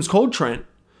 One of them's called Trent,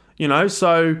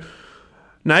 so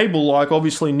Nable,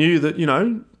 obviously knew that,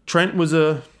 Trent was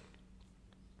a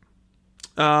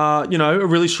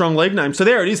really strong league name. So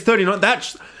there it is, 39.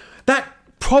 That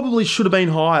probably should have been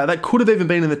higher. That could have even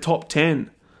been in the top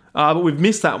 10. But we've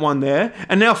missed that one there.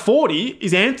 And now 40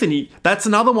 is Anthony. That's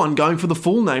another one going for the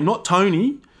full name, not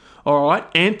Tony. All right,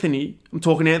 Anthony. I'm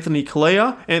talking Anthony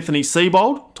Kalia, Anthony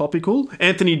Seibold, topical,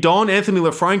 Anthony Don, Anthony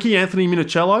LaFranchi, Anthony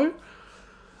Minicello.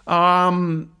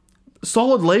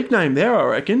 Solid league name there, I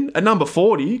reckon. At number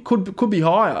 40, could be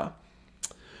higher.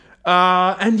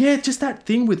 And yeah, just that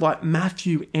thing with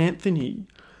Matthew Anthony.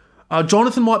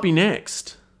 Jonathan might be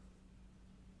next.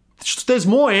 There's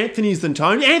more Anthony's than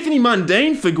Tony. Anthony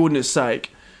Mundine, for goodness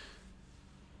sake.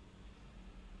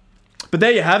 But there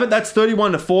you have it. That's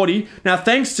 31 to 40. Now,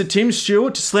 thanks to Tim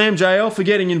Stewart, to Slam JL for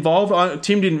getting involved.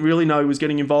 Tim didn't really know he was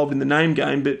getting involved in the name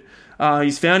game, but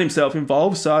he's found himself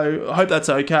involved, so I hope that's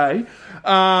okay.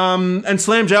 And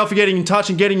Slam JL for getting in touch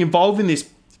and getting involved in this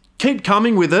keep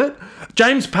coming with it.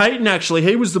 James Payton, actually,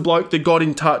 he was the bloke that got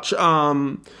in touch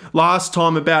last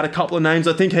time about a couple of names.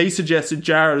 I think he suggested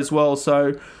Jared as well,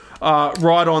 so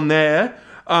right on there.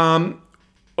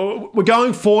 We're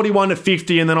going 41 to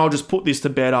 50, and then I'll just put this to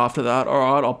bed after that. All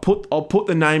right, I'll put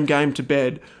the name game to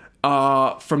bed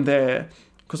from there,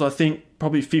 because I think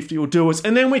probably 50 will do us,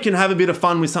 and then we can have a bit of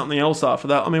fun with something else after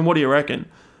that. I mean, what do you reckon?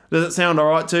 Does it sound all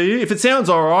right to you? If it sounds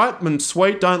all right, then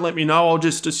sweet, don't let me know. I'll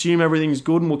just assume everything's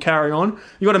good and we'll carry on.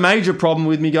 You got a major problem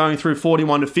with me going through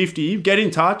 41 to 50, get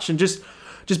in touch and just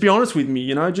be honest with me,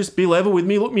 you know, just be level with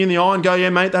me, look me in the eye and go, yeah,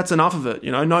 mate, that's enough of it,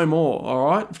 you know, no more, all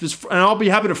right? And I'll be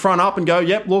happy to front up and go,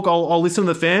 yep, look, I'll listen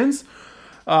to the fans,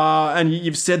 and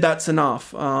you've said that's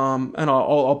enough, and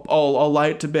I'll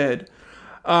lay it to bed.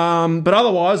 But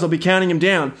otherwise, I'll be counting him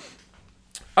down.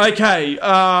 Okay,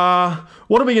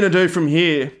 what are we going to do from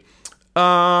here?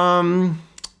 All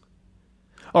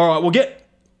right, we'll get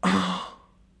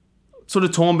sort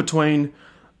of torn between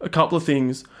a couple of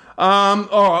things. All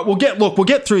right, we'll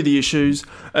get through the issues.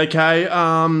 Okay.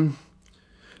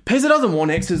 Pezza doesn't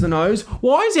want X's and O's.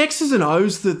 Why is X's and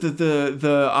O's the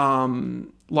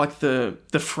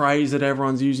phrase that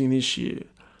everyone's using this year?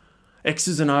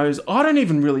 X's and O's. I don't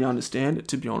even really understand it,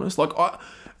 to be honest. Like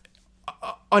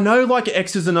I know like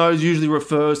X's and O's usually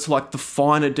refers to like the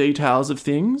finer details of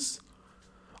things.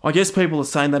 I guess people are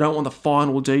saying they don't want the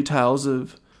final details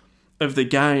of the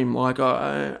game, like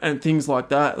and things like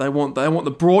that. They want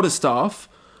the broader stuff.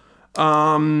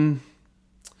 But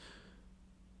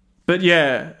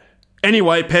yeah.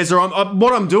 Anyway, Pezza,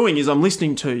 what I'm doing is I'm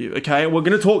listening to you. Okay, we're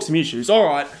going to talk some issues. All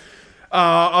right.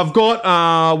 I've got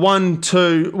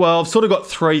I've sort of got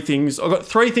three things. I've got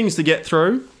three things to get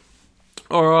through.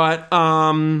 All right.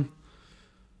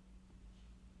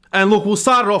 And look, we'll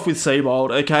start it off with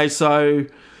Seabold. Okay, so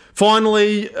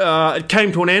finally, it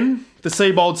came to an end. The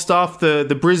Seabold stuff,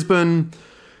 the Brisbane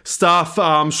stuff.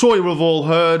 I'm sure you would have all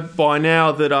heard by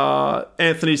now that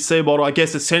Anthony Seabold, I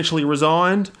guess, essentially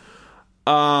resigned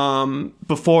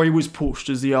before he was pushed,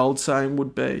 as the old saying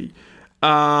would be.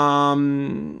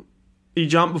 He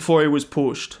jumped before he was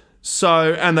pushed.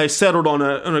 So, and they settled on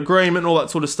an agreement and all that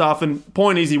sort of stuff. And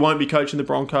point is, he won't be coaching the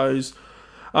Broncos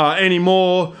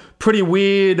anymore. Pretty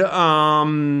weird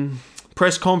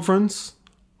press conference,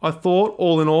 I thought,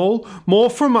 all in all. More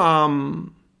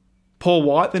from Paul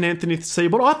White than Anthony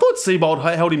Seabold. I thought Seabold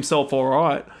held himself all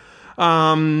right.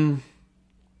 Paul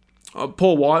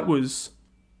White was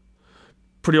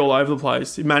pretty all over the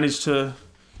place. He managed to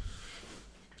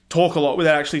talk a lot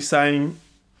without actually saying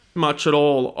much at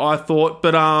all, I thought.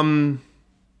 But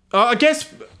I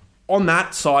guess on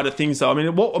that side of things,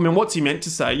 though, what's he meant to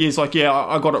say? He's like, yeah,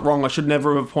 I got it wrong. I should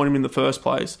never have appointed him in the first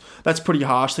place. That's a pretty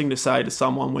harsh thing to say to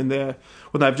someone when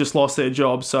they've just lost their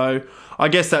job. So I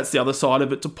guess that's the other side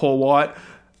of it to Paul White.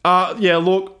 Yeah,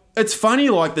 look, it's funny,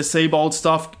 like the Seabold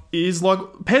stuff is like,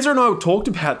 Pezza and I talked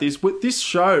about this with this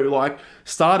show, like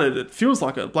started, it feels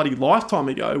like a bloody lifetime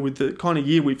ago with the kind of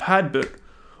year we've had, but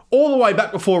all the way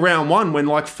back before round one when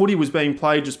like footy was being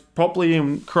played just properly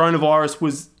and coronavirus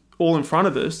was all in front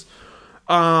of us.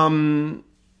 And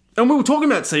we were talking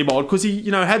about Seabold because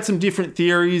he, had some different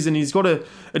theories and he's got a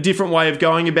different way of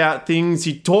going about things.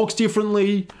 He talks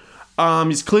differently.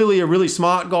 He's clearly a really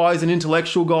smart guy. He's an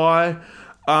intellectual guy.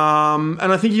 And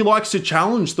I think he likes to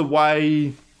challenge the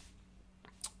way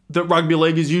that rugby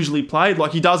league is usually played.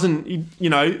 Like he doesn't,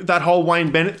 that whole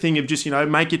Wayne Bennett thing of just,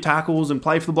 make your tackles and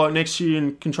play for the bloke next to you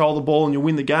and control the ball and you'll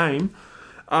win the game.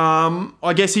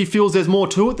 I guess he feels there's more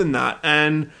to it than that.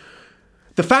 And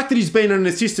the fact that he's been an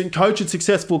assistant coach at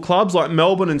successful clubs like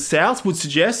Melbourne and South would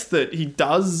suggest that he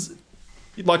does,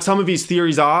 like some of his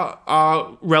theories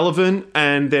are relevant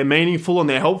and they're meaningful and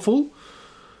they're helpful.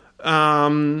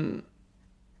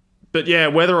 But yeah,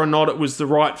 whether or not it was the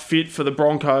right fit for the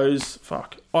Broncos,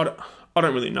 I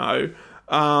don't really know.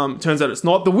 Turns out it's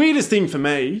not. The weirdest thing for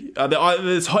me,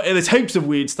 there's heaps of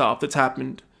weird stuff that's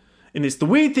happened in this. The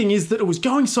weird thing is that it was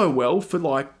going so well for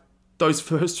like those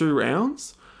first two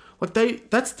rounds. Like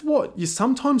that's what you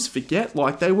sometimes forget.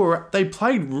 Like they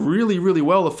played really, really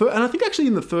well and I think actually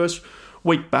in the first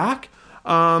week back.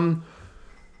 But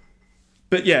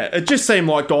yeah, it just seemed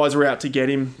like guys were out to get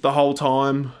him the whole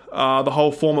time. The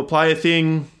whole former player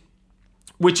thing,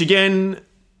 which again,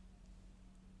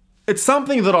 it's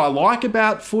something that I like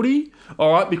about footy,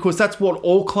 all right, because that's what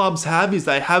all clubs have, is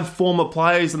they have former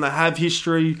players and they have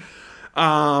history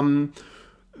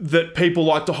that people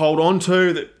like to hold on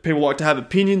to, that people like to have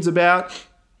opinions about.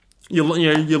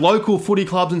 Your local footy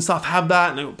clubs and stuff have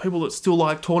that, and people that still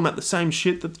like talking about the same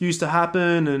shit that used to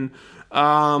happen, and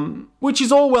which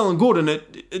is all well and good, and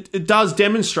it does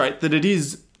demonstrate that it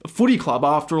is a footy club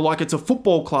after all. Like, it's a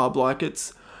football club. Like,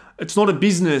 it's not a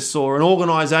business or an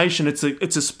organisation. It's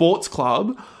a sports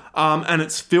club. And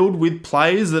it's filled with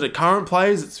players that are current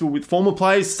players. It's filled with former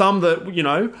players. Some that,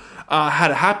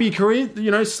 had a happy career.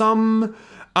 Some,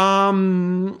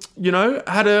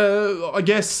 had I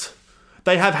guess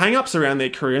they have hang-ups around their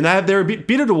career and they're a bit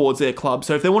bitter towards their club.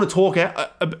 So if they want to talk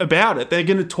about it, they're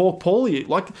going to talk poorly.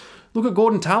 Like, look at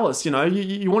Gordon Tallis.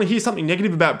 You want to hear something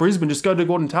negative about Brisbane, just go to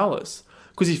Gordon Tallis.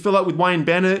 Because he's filled up with Wayne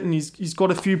Bennett and he's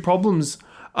got a few problems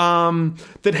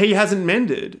that he hasn't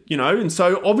mended, and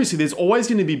so obviously there's always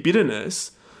going to be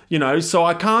bitterness, so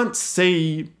I can't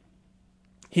see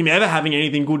him ever having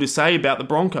anything good to say about the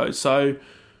Broncos. So,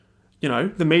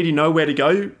 the media know where to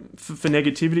go for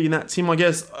negativity, and that's him, I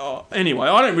guess. Anyway,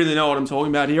 I don't really know what I'm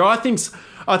talking about here. I think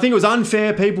it was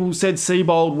unfair. People said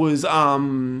Seibold was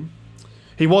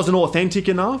he wasn't authentic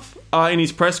enough in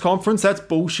his press conference. That's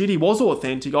bullshit. He was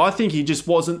authentic. I think he just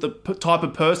wasn't the type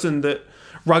of person that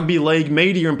rugby league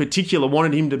media in particular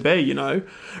wanted him to be,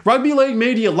 Rugby league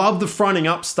media love the fronting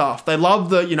up stuff. They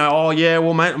love the, oh yeah,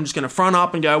 well mate, I'm just going to front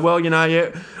up and go, well,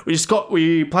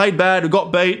 we played bad, we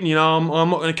got beat, and, I'm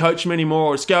not going to coach him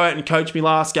anymore, or just go out and coach me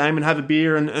last game and have a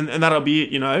beer and that'll be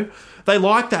it, They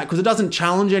like that because it doesn't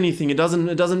challenge anything. It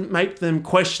doesn't make them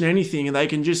question anything, and they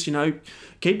can just,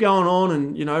 keep going on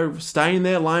and, stay in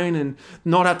their lane and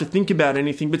not have to think about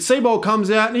anything. But Seibold comes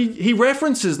out and he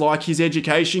references like his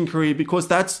education career because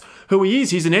that's who he is.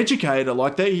 He's an educator.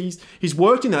 Like that, he's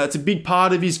worked in that. It's a big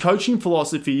part of his coaching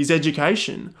philosophy, his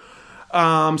education.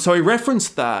 So he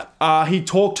referenced that. He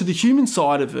talked to the human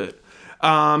side of it.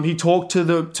 He talked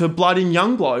to blooding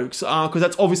young blokes because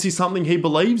that's obviously something he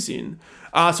believes in.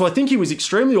 So I think he was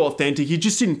extremely authentic. He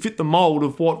just didn't fit the mould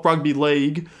of what rugby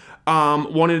league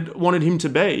wanted him to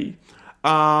be.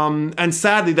 And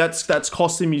sadly, that's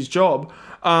cost him his job.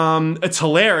 It's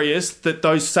hilarious that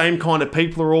those same kind of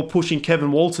people are all pushing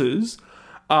Kevin Walters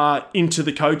into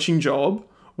the coaching job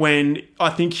when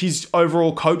I think his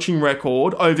overall coaching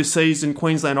record overseas in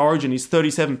Queensland Origin is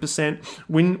 37%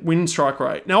 win strike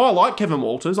rate. Now, I like Kevin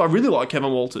Walters. I really like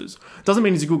Kevin Walters. Doesn't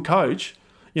mean he's a good coach.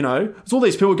 There's all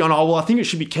these people going, oh, well, I think it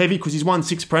should be Kevy because he's won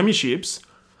 6 premierships.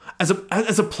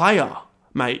 As a player,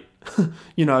 mate,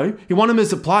 he won them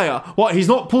as a player. What? He's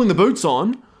not pulling the boots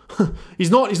on. He's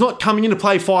not coming in to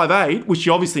play 5'8", which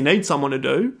you obviously need someone to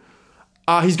do.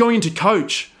 He's going in to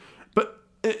coach. But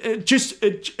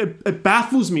it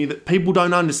baffles me that people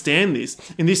don't understand this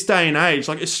in this day and age.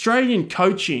 Like, Australian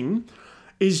coaching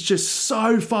is just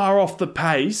so far off the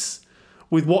pace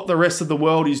with what the rest of the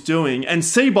world is doing. And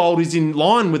Seibold is in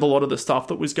line with a lot of the stuff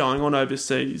that was going on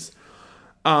overseas.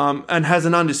 And has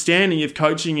an understanding of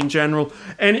coaching in general.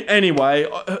 And anyway,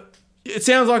 it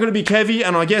sounds like it'll be Kevy,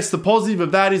 and I guess the positive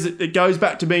of that is it goes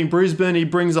back to being Brisbane. He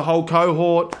brings a whole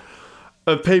cohort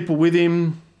of people with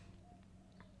him,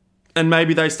 and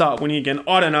maybe they start winning again.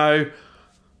 I don't know.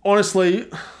 Honestly,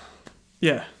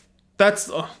 yeah, that's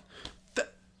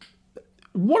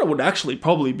what would actually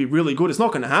probably be really good. It's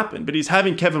not going to happen, but he's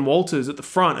having Kevin Walters at the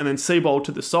front and then Seibold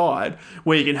to the side,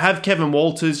 where you can have Kevin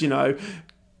Walters,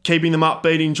 keeping them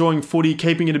upbeat, enjoying footy,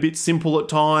 keeping it a bit simple at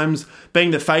times, being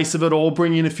the face of it all,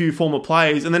 bringing in a few former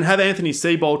players, and then have Anthony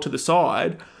Seibold to the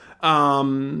side,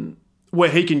 where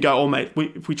he can go, oh, mate,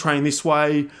 if we train this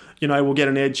way, we'll get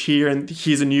an edge here, and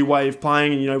here's a new way of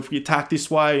playing, and, if we attack this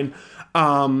way. And,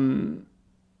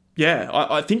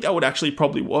 I think that would actually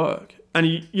probably work. And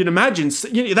you'd imagine,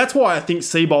 that's why I think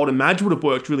Seibold and Madge would have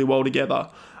worked really well together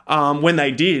when they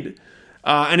did.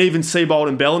 And even Seibold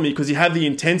and Bellamy, because you have the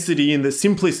intensity and the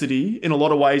simplicity in a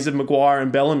lot of ways of Maguire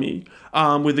and Bellamy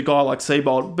with a guy like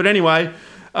Seibold. But anyway,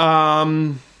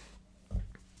 hope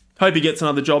he gets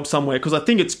another job somewhere, because I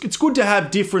think it's good to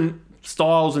have different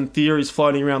styles and theories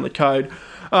floating around the code.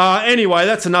 Anyway,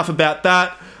 that's enough about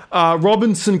that.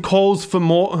 Robinson calls for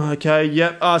more. Okay,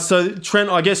 yep. So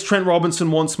I guess Trent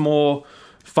Robinson wants more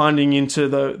funding into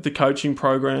the coaching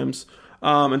programs.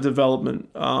 And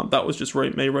development. That was just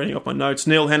me reading off my notes.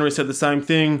 Neil Henry said the same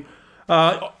thing.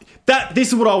 This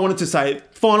is what I wanted to say.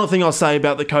 Final thing I'll say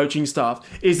about the coaching stuff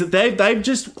is that they've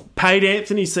just paid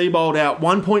Anthony Seibold out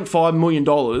 $1.5 million.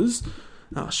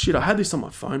 Oh shit! I had this on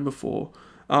my phone before.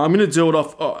 I'm going to do it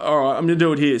off. All right, I'm going to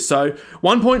do it here. So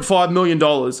 $1.5 million.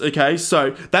 Okay, so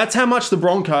that's how much the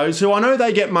Broncos, who I know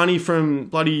they get money from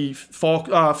bloody Fox,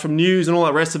 from news and all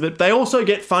that rest of it, they also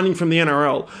get funding from the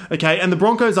NRL. Okay, and the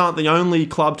Broncos aren't the only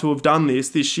club to have done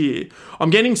this year. I'm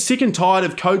getting sick and tired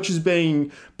of coaches being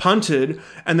punted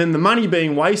and then the money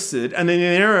being wasted, and then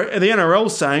the NRL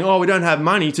saying, oh, we don't have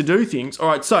money to do things. All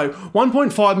right, so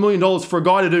 $1.5 million for a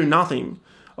guy to do nothing.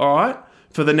 All right,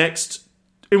 for the next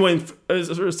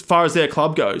as far as their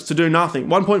club goes, to do nothing.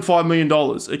 $1.5 million.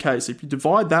 Okay, so if you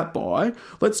divide that by,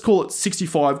 let's call it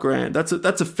 65 grand. That's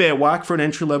a fair whack for an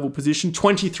entry-level position.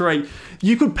 23.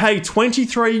 You could pay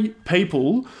 23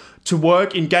 people to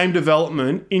work in game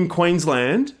development in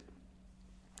Queensland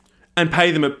and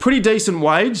pay them a pretty decent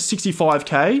wage,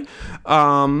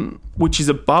 65K, which is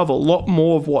above a lot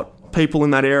more of what people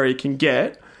in that area can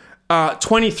get.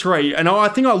 23. And I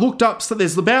think I looked up, so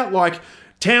there's about like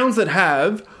towns that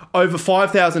have over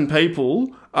 5,000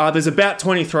 people, there's about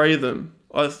 23 of them.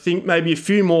 I think maybe a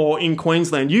few more in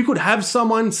Queensland. You could have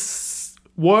someone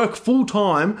work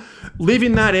full-time, live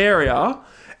in that area,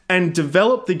 and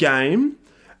develop the game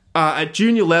at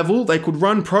junior level. They could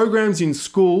run programs in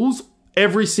schools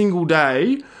every single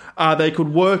day. They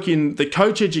could work in the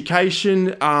coach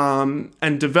education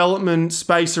and development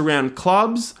space around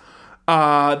clubs.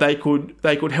 They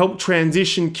could help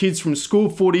transition kids from school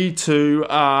footy to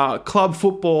club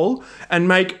football and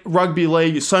make rugby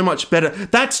league so much better.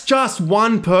 That's just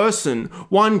one person,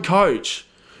 one coach.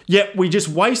 Yet we just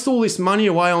waste all this money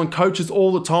away on coaches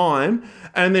all the time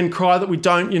and then cry that we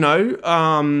don't,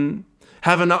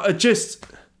 have enough.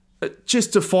 It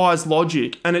just defies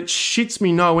logic, and it shits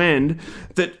me no end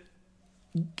that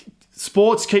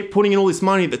sports keep putting in all this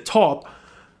money at the top.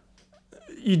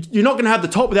 You're not going to have the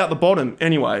top without the bottom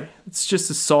anyway. It's just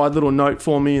a side little note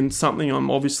for me and something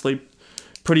I'm obviously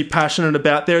pretty passionate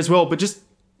about there as well. But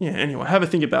anyway, have a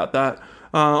think about that.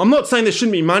 I'm not saying there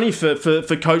shouldn't be money for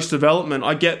coach development.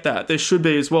 I get that. There should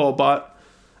be as well. But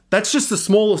that's just the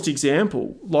smallest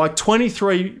example. Like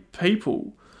 23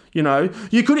 people,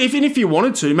 You could, if you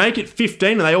wanted to, make it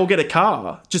 15 and they all get a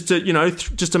car just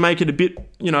to make it a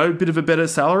bit of a better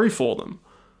salary for them.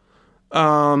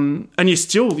 And you're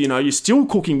still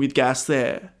cooking with gas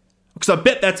there. Because I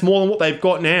bet that's more than what they've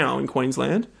got now in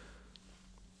Queensland.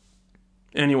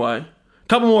 Anyway, a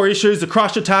couple more issues. The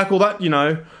crusher tackle,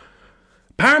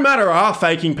 Parramatta are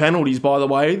faking penalties, by the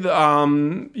way.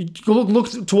 Look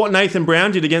to what Nathan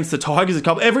Brown did against the Tigers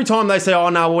every time they say, oh,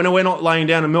 no, we're not laying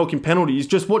down and milking penalties.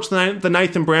 Just watch the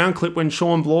Nathan Brown clip when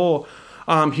Sean Bloor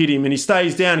hit him and he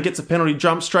stays down and gets a penalty,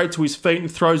 jumps straight to his feet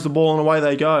and throws the ball and away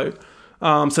they go.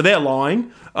 So they're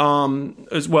lying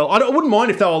as well. I wouldn't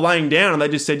mind if they were laying down and they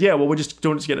just said, yeah, well, we're just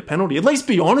doing it to get a penalty. At least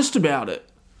be honest about it.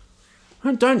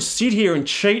 Don't sit here and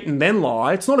cheat and then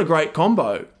lie. It's not a great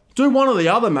combo. Do one or the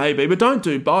other maybe, but don't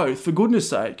do both, for goodness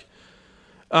sake.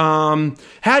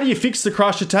 How do you fix the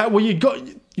crush attack? Well, you got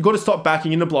to stop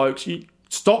backing into blokes. You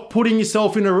stop putting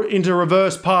yourself into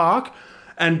reverse park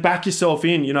and back yourself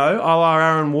in, a la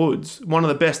Aaron Woods, one of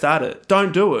the best at it.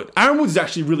 Don't do it. Aaron Woods is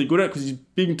actually really good at it because he's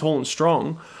big and tall and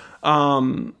strong.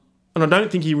 And I don't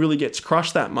think he really gets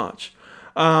crushed that much.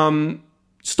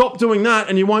 Stop doing that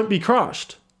and you won't be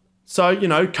crushed. So,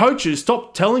 coaches,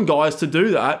 stop telling guys to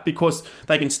do that because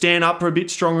they can stand up for a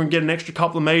bit stronger and get an extra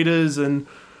couple of metres. And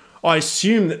I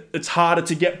assume that it's harder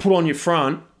to get put on your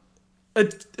front.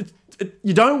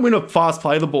 You don't win a fast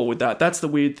play the ball with that. That's the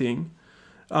weird thing.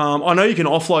 I know you can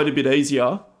offload a bit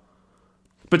easier,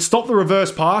 but stop the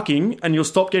reverse parking and you'll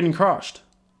stop getting crushed.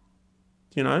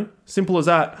 Simple as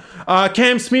that.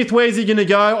 Cam Smith, where's he going to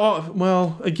go? Oh,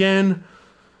 well, again,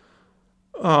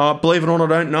 believe it or not,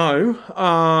 I don't know.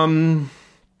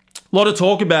 A lot of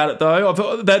talk about it,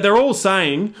 though. They're all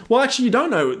saying, well, actually, you don't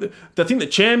know. I think the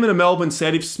chairman of Melbourne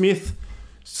said if Smith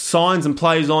signs and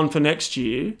plays on for next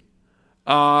year,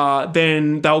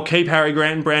 then they'll keep Harry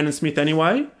Grant and Brandon Smith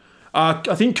anyway.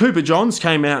 I think Cooper Johns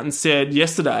came out and said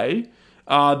yesterday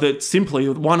that simply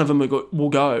one of them will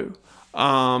go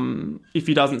if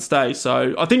he doesn't stay.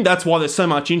 So I think that's why there's so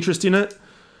much interest in it.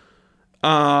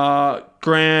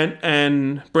 Grant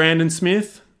and Brandon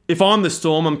Smith. If I'm the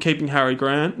Storm, I'm keeping Harry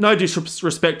Grant. No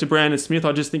disrespect to Brandon Smith.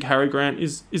 I just think Harry Grant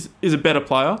is a better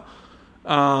player.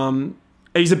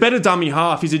 He's a better dummy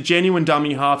half. He's a genuine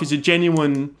dummy half. He's a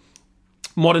genuine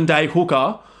modern day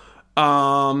hooker.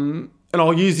 And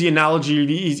I'll use the analogy,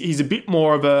 he's a bit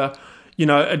more of a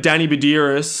Danny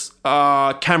Badiris,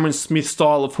 Cameron Smith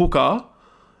style of hooker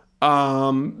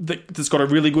that's got a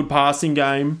really good passing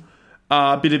game,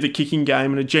 a bit of a kicking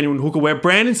game and a genuine hooker, where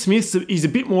Brandon Smith is a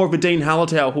bit more of a Dean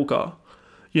Hallertau hooker.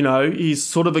 He's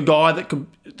sort of a guy that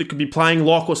could be playing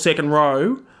lock or second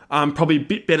row, probably a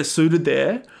bit better suited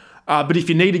there. But if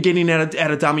you need to get in at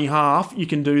a dummy half, you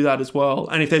can do that as well.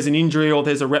 And if there's an injury or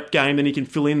there's a rep game, then he can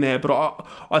fill in there. But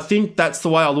I think that's the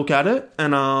way I look at it.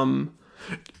 And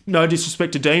no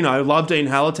disrespect to Dino, love Dean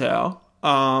Hallertau.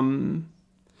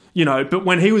 But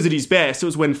when he was at his best, it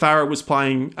was when Farah was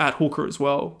playing at hooker as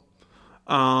well.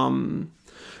 Both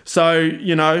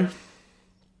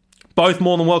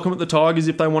more than welcome at the Tigers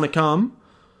if they want to come.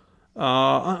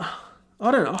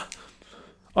 I don't know.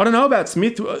 I don't know about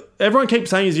Smith. Everyone keeps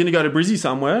saying he's going to go to Brizzy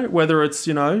somewhere, whether it's,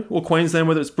 or Queensland,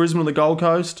 whether it's Brisbane or the Gold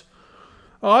Coast.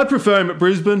 I prefer him at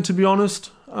Brisbane, to be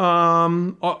honest.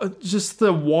 Just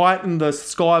the white and the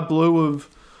sky blue of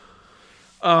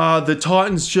the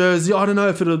Titans jersey. I don't know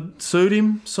if it'll suit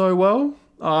him so well,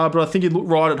 but I think he'd look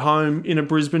right at home in a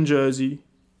Brisbane jersey.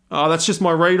 That's just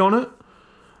my read on it.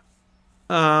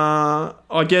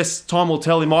 I guess time will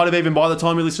tell. He might have, even by the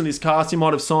time you listen to this cast, he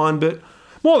might have signed, but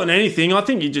more than anything, I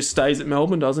think he just stays at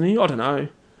Melbourne, doesn't he? I don't know.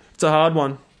 It's a hard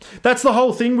one. That's the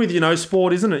whole thing with,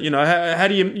 sport, isn't it? How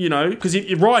do you, because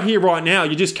right here, right now,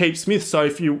 you just keep Smith. So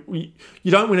if you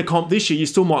don't win a comp this year, you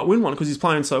still might win one because he's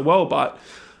playing so well. But,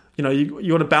 you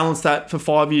got to balance that for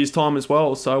 5 years' time as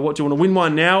well. So what, do you want to win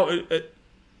one now?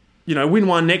 Win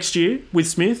one next year with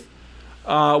Smith,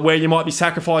 where you might be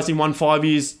sacrificing 1 5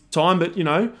 years' time. But,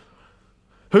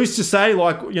 who's to say,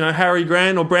 Harry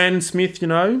Grant or Brandon Smith,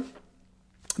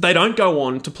 they don't go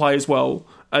on to play as well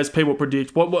as people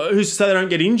predict. Who's to say they don't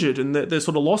get injured and they're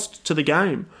sort of lost to the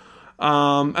game?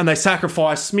 And they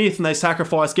sacrifice Smith and they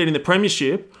sacrifice getting the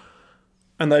premiership,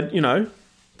 and they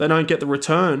don't get the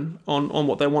return on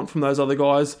what they want from those other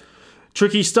guys.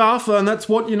 Tricky stuff, and that's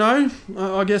what, I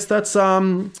guess that's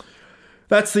the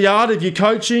art of your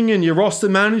coaching and your roster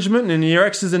management and your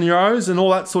X's and your O's and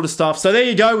all that sort of stuff. So there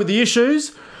you go with the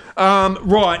issues.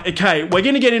 Right, okay, we're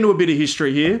going to get into a bit of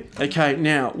history here. Okay,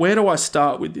 now, where do I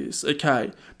start with this?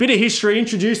 Okay, bit of history,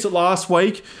 introduced it last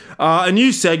week, a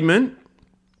new segment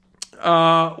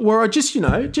where I just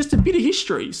a bit of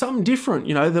history, something different,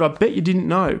 that I bet you didn't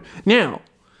know. Now,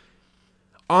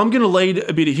 I'm going to lead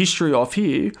a bit of history off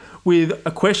here with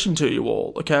a question to you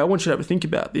all. Okay, I want you to have a think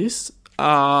about this.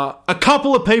 A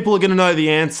couple of people are going to know the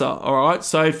answer, all right?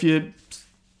 So if you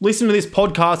listen to this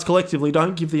podcast collectively,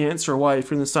 don't give the answer away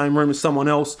if you're in the same room as someone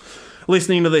else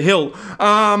listening to The Hill.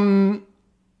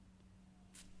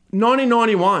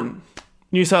 1991,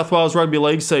 New South Wales Rugby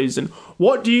League season.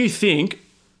 What do you think,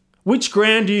 which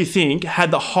ground do you think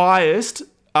had the highest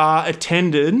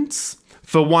attendance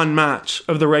for one match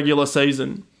of the regular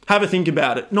season? Have a think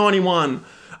about it. 91.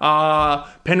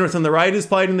 Penrith and the Raiders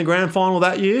played in the grand final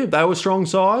that year. They were strong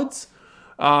sides.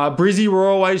 Brizzy were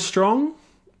always strong.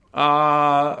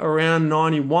 Around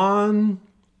 91.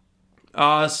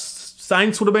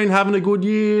 Saints would have been having a good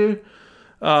year.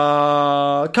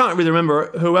 Can't really remember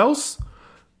who else.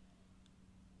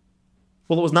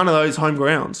 Well, it was none of those home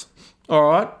grounds. All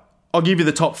right. I'll give you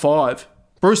the top 5.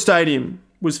 Bruce Stadium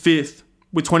was 5th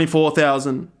with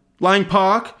 24,000. Lang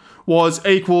Park was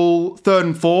equal 3rd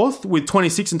and 4th with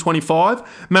 26 and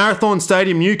 25. Marathon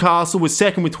Stadium, Newcastle, was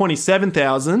 2nd with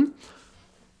 27,000.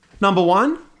 Number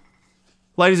 1,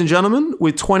 ladies and gentlemen,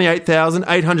 with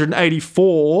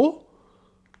 28,884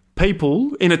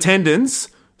 people in attendance,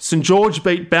 St George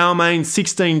beat Balmain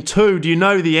 16-2. Do you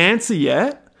know the answer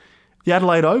yet? The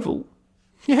Adelaide Oval.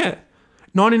 Yeah,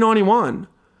 1991.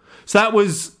 So that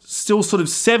was still sort of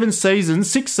 6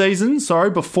 seasons,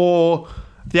 before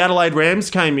the Adelaide Rams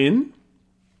came in,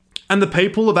 and the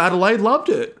people of Adelaide loved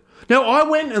it. Now, I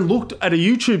went and looked at a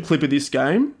YouTube clip of this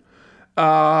game,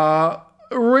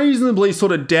 reasonably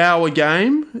sort of dour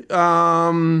game,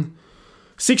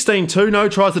 16-2, no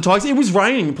tries to Tigers. It was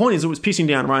raining. The point is, it was pissing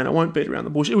down rain. I won't beat around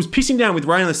the bush. It was pissing down with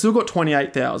rain, and they still got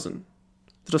 28,000.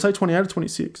 Did I say 28 or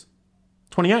 26?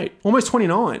 28. Almost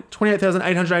 29.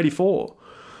 28,884.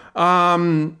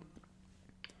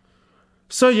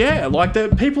 So yeah,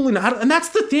 the people in Adelaide, and that's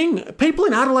the thing, people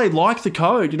in Adelaide like the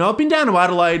code. I've been down to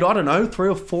Adelaide, I don't know, 3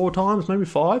 or 4 times, maybe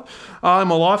 5, in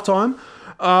my lifetime.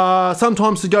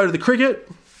 Sometimes to go to the cricket,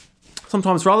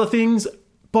 sometimes for other things.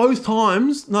 Both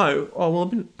times, a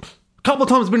couple of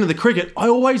times I've been to the cricket, I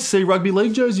always see rugby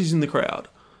league jerseys in the crowd.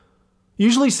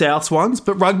 Usually Souths ones,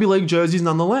 but rugby league jerseys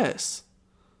nonetheless.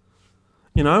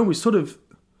 We sort of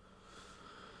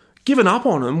given up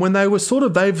on them when they've sort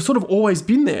of always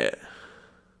been there.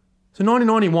 So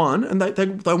 1991, and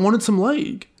they wanted some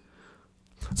league.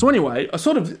 So anyway, I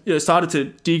sort of started to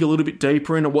dig a little bit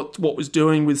deeper into what was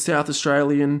doing with South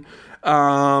Australian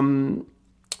rugby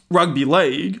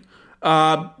league.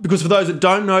 Because for those that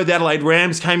don't know, the Adelaide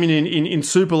Rams came in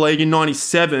Super League in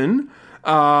 97,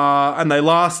 and they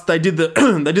did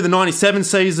the 97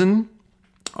 season.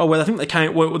 Oh well, I think they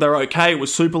were okay. It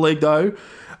was Super League though.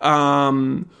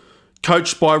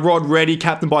 Coached by Rod Reddy,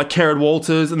 captained by Kerrod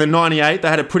Walters, and then 98 they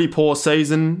had a pretty poor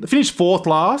season. They finished 4th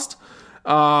last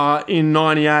in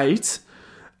 98,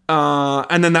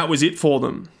 and then that was it for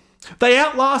them. They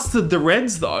outlasted the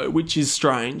Reds though, which is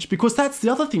strange because that's the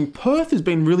other thing. Perth has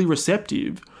been really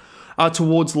receptive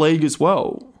towards league as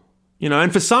well,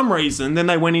 and for some reason then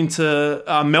they went into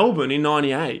Melbourne in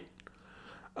 98.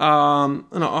 And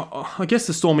I guess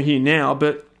the Storm are here now,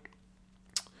 but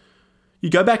you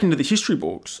go back into the history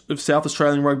books of South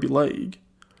Australian Rugby League,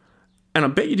 and I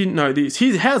bet you didn't know this.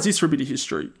 How's this for a bit of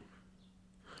history?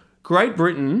 Great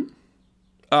Britain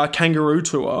Kangaroo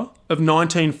Tour of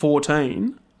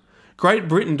 1914, Great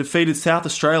Britain defeated South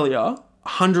Australia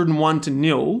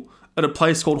 101-0 at a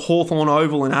place called Hawthorn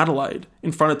Oval in Adelaide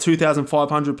in front of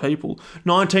 2,500 people.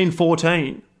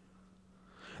 1914.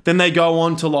 Then they go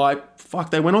on to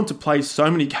they went on to play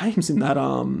so many games in that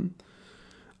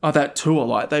that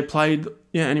tour. They played,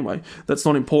 anyway, that's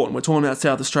not important. We're talking about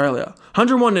South Australia.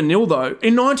 101-0 though.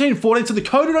 In 1914, so the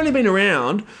code had only been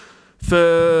around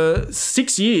for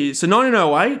 6 years. So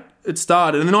 1908 it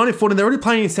started, and in 1914 they're already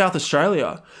playing in South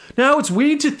Australia. Now it's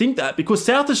weird to think that, because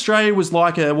South Australia was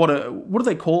like what do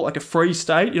they call it? Like a free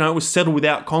state. It was settled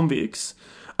without convicts.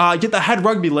 Yet they had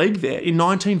rugby league there in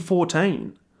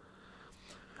 1914.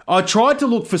 I tried to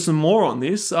look for some more on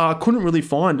this. Couldn't really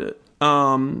find it.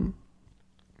 In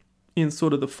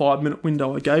sort of the 5-minute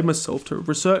window I gave myself to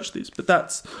research this, but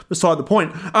that's beside the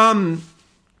point. The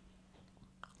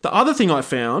other thing I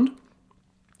found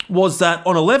was that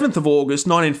on 11th of August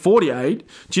 1948,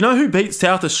 do you know who beat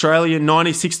South Australia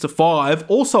 96-5,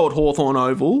 also at Hawthorn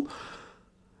Oval? Do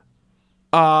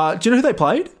you know who they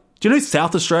played? Do you know who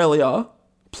South Australia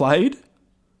played?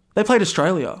 They played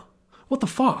Australia. What the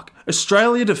fuck?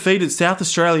 Australia defeated South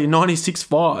Australia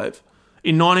 96-5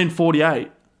 in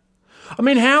 1948. I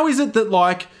mean, how is it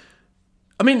that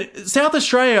South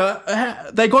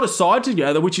Australia, they got a side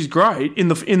together, which is great, in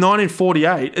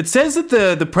 1948. It says that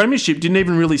the premiership didn't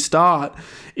even really start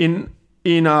in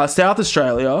South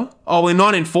Australia. Oh, in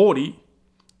 1940.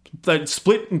 They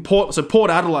split in Port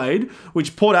Adelaide,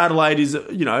 which Port Adelaide is,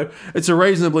 it's a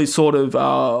reasonably sort of,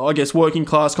 working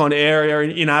class kind of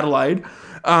area in Adelaide.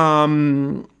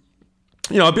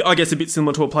 I guess a bit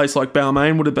similar to a place like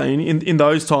Balmain would have been in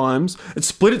those times. It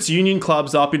split its union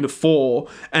clubs up into 4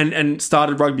 and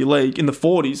started rugby league in the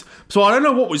 40s. So I don't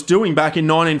know what was doing back in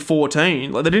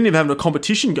 1914. They didn't even have a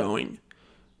competition going,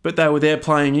 but they were there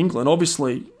playing England,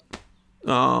 obviously,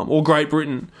 or Great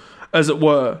Britain, as it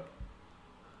were.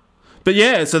 But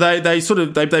yeah, so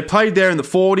they played there in the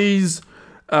 40s.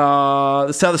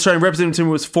 The South Australian representative team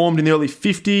was formed in the early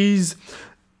 50s.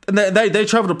 And they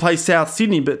travelled to play South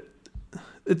Sydney, but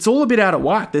it's all a bit out of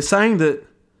whack. They're saying that,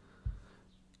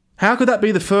 how could that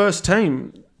be the first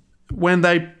team when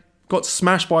they got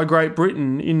smashed by Great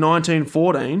Britain in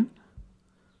 1914?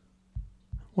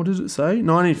 What does it say?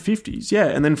 1950s, yeah.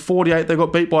 And then 48, they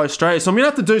got beat by Australia. So I'm going to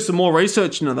have to do some more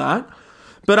research into that.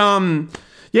 But,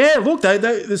 look,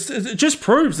 it just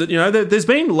proves that, there's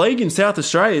been league in South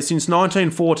Australia since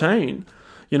 1914.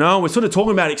 We're sort of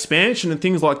talking about expansion and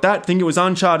things like that. I think it was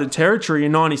uncharted territory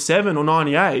in 97 or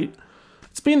 98.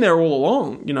 It's been there all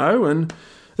along, and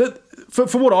that, for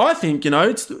what I think,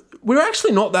 we're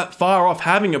actually not that far off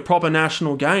having a proper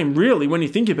national game, really, when you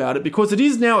think about it, because it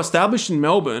is now established in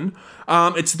Melbourne.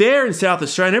 It's there in South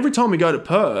Australia, and every time we go to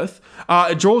Perth,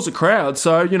 it draws a crowd.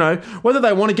 So, whether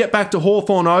they want to get back to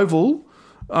Hawthorn Oval,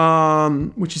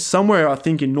 which is somewhere, I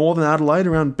think, in northern Adelaide,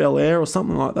 around Bel Air or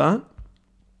something like that.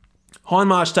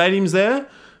 Hindmarsh Stadium's there.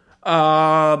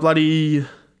 Bloody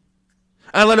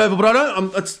Adelaide Oval, but I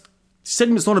don't...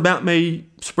 segment's not about me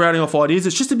sprouting off ideas.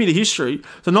 It's just a bit of history.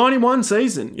 The 91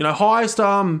 season, highest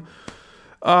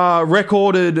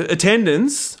recorded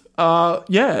attendance,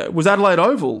 was Adelaide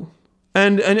Oval.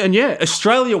 And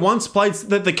Australia once played,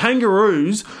 the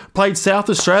Kangaroos played South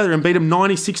Australia and beat them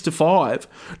 96-5.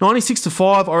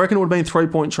 96-5, I reckon it would have been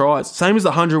 3-point tries. Same as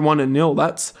the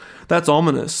 101-0. That's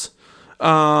ominous.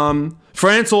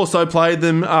 France also played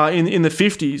them in the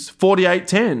 50s,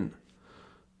 48-10.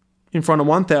 In front of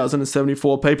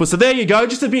 1,074 people. So there you go,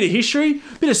 just a bit of history,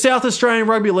 bit of South Australian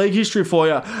Rugby League history for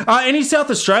you. Any South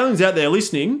Australians out there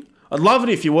listening, I'd love it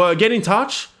if you were. Get in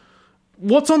touch.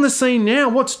 What's on the scene now?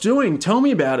 What's doing? Tell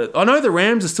me about it. I know the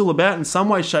Rams are still about in some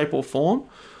way, shape or form.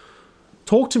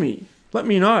 Talk to me. Let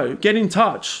me know. Get in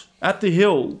touch. At The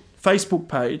Hill, Facebook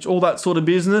page, all that sort of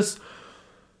business.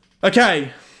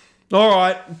 Okay. All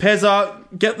right, Pezza,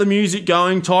 get the music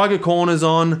going. Tiger Corner's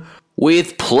on.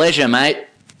 With pleasure, mate.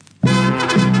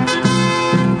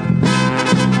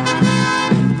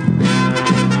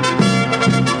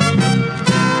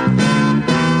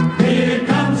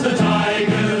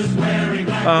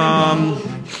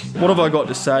 What have I got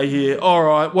to say here? All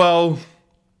right, well,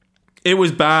 it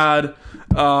was bad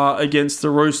against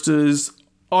the Roosters.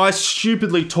 I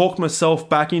stupidly talked myself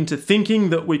back into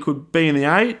thinking that we could be in the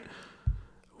 8,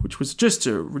 which was just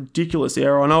a ridiculous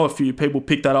error. I know a few people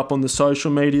picked that up on the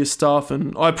social media stuff,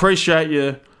 and I appreciate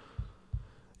you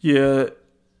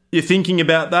you're thinking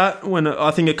about that. When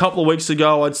I think a couple of weeks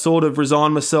ago, I'd sort of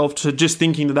resigned myself to just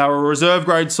thinking that they were a reserve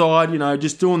grade side,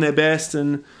 just doing their best.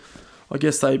 And I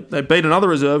guess they beat another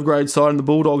reserve grade side in the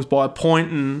Bulldogs by a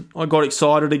point, and I got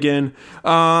excited again.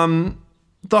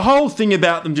 The whole thing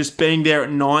about them just being there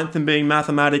at ninth and being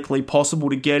mathematically possible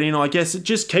to get in, I guess it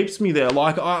just keeps me there.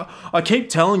 Like, I keep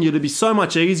telling you, it'd be so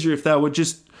much easier if they were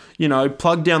just,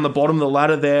 plugged down the bottom of the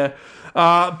ladder there.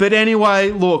 But anyway,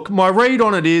 look, my read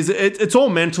on it is it's all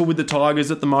mental with the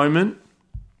Tigers at the moment.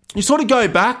 You sort of go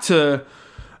back to,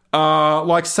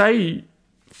 say,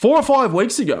 4 or 5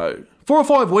 weeks ago.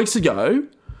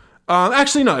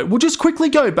 Actually, no, we'll just quickly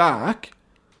go back.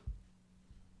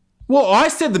 Well, I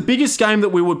said the biggest game that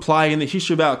we would play in the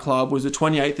history of our club was the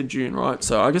 28th of June, right?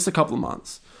 So I guess a couple of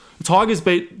months. The Tigers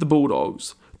beat the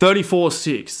Bulldogs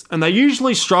 34-6, and they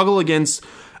usually struggle against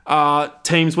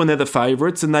teams when they're the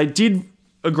favourites, and they did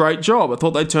a great job. I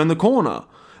thought they turned the corner.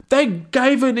 They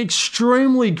gave an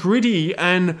extremely gritty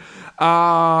and,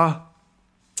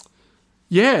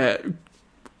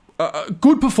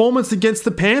 good performance against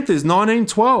the Panthers,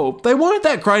 19-12. They weren't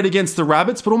that great against the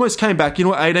Rabbits, but almost came back, at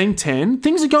 18-10.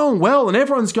 Things are going well, and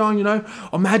everyone's going,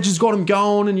 Madge's got him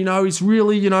going, and, he's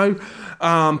really,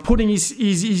 putting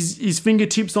his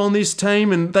fingertips on this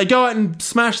team, and they go out and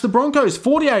smash the Broncos,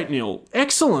 48-0.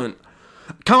 Excellent.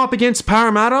 Come up against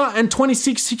Parramatta, and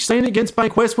 26-16 against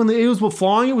Bankwest when the Eels were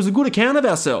flying. It was a good account of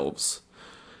ourselves.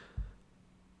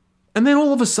 And then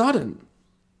all of a sudden,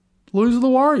 lose to the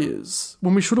Warriors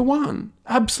when we should have won.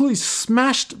 Absolutely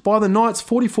smashed by the Knights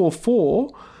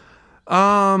 44-4.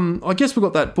 I guess we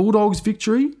got that Bulldogs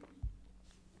victory.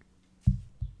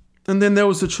 And then there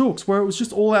was the Chooks where it was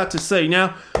just all out to sea.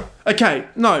 Now, okay,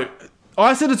 no,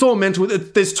 I said it's all mental.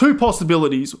 There's two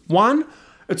possibilities. One,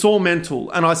 it's all mental.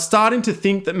 And I'm starting to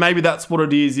think that maybe that's what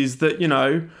it is that,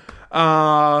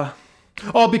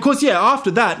 because,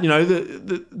 after that,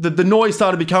 the noise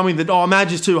started becoming that,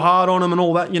 Madge is too hard on him and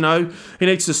all that, he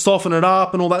needs to soften it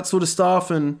up and all that sort of stuff.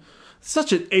 And it's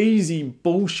such an easy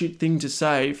bullshit thing to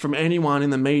say from anyone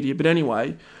in the media. But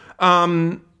anyway,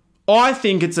 I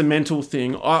think it's a mental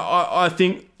thing. I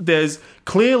think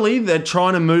clearly they're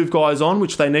trying to move guys on,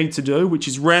 which they need to do, which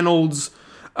is Reynolds,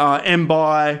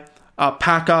 Mbai,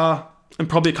 Packer, and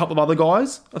probably a couple of other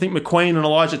guys. I think McQueen and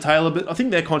Elijah Taylor, but I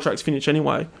think their contracts finish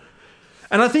anyway.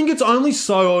 And I think it's only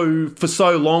for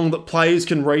so long that players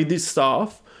can read this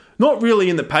stuff, not really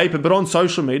in the paper, but on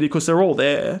social media, because they're all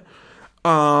there,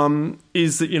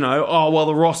 is that,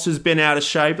 the roster's been out of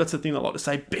shape. That's the thing I like to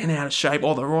say, been out of shape.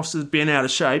 The roster's been out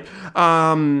of shape.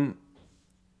 And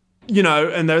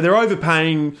they're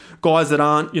overpaying guys that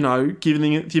aren't,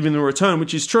 giving them a return,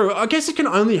 which is true. I guess it can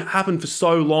only happen for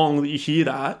so long that you hear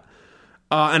that,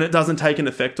 and it doesn't take an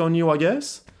effect on you, I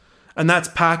guess. And that's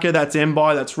Packer, that's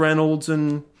Mbai, that's Reynolds,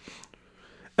 and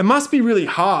it must be really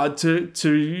hard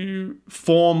to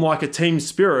form like a team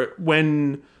spirit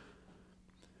when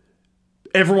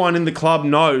everyone in the club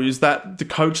knows that the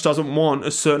coach doesn't want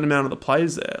a certain amount of the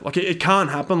players there. Like, it can't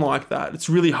happen like that. It's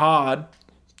really hard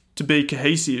to be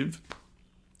cohesive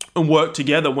and work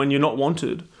together when you're not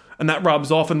wanted. And that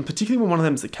rubs off, and particularly when one of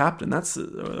them's the captain. That's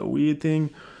a weird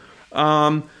thing.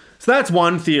 So that's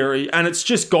one theory, and it's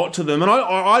just got to them. And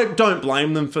I don't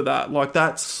blame them for that. Like,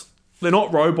 they're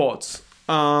not robots.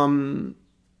 So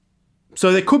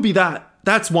there could be that.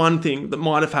 That's one thing that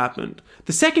might have happened.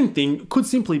 The second thing could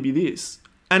simply be this.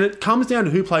 And it comes down to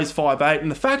who plays 5'8".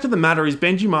 And the fact of the matter is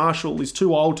Benji Marshall is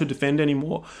too old to defend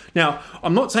anymore. Now,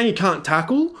 I'm not saying he can't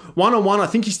tackle. One-on-one, I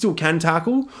think he still can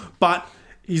tackle. But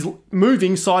he's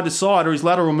moving side to side, or his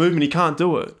lateral movement, he can't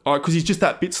do it. All right, because he's just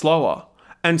that bit slower.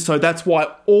 And so that's why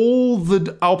all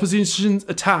the opposition's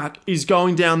attack is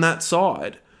going down that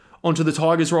side onto the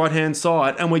Tigers' right-hand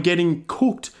side. And we're getting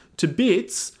cooked to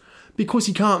bits because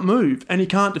he can't move and he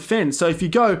can't defend. So if you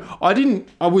go, I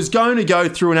was going to go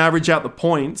through and average out the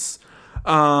points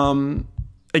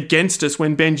against us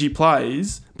when Benji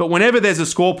plays. But whenever there's a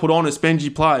score put on us,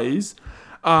 Benji plays.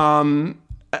 And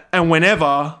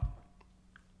whenever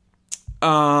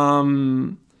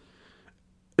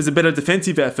there's a better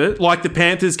defensive effort, like the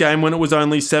Panthers game when it was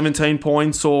only 17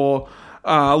 points, or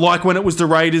like when it was the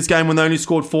Raiders game when they only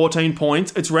scored 14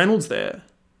 points, it's Reynolds there.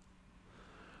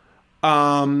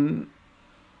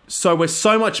 So we're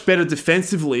so much better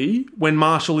defensively when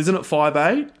Marshall isn't at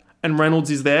 5'8" and Reynolds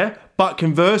is there. But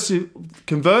conversely,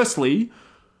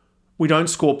 we don't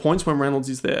score points when Reynolds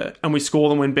is there, and we score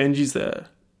them when Benji's there.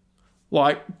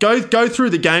 Like, go through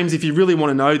the games if you really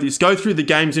want to know this. Go through the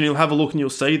games and you'll have a look and you'll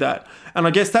see that. And I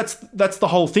guess that's the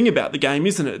whole thing about the game,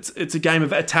 isn't it? It's a game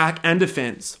of attack and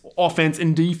defense, offense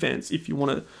and defense, if you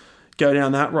want to go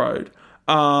down that road.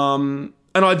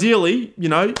 And ideally, you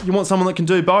want someone that can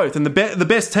do both. And the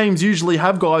best teams usually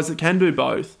have guys that can do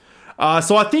both.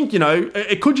 So I think,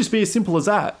 it could just be as simple as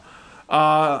that.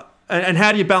 And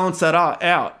how do you balance that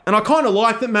out? And I kind of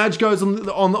like that Madge goes on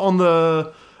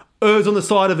the errs on the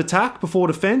side of attack before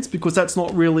defence, because that's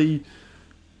not really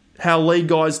how league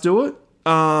guys do it.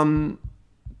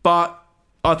 But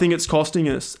I think it's costing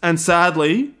us. And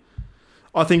sadly,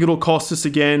 I think it'll cost us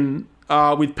again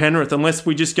with Penrith, unless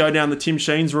we just go down the Tim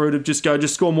Sheens route of just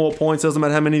score more points. Doesn't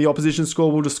matter how many the opposition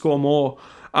score, we'll just score more.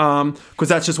 Because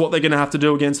that's just what they're going to have to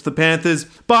do against the Panthers.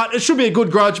 But it should be a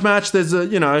good grudge match. There's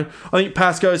I think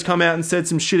Pascoe's come out and said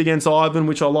some shit against Ivan,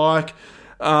 which I like.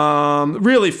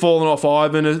 Really fallen off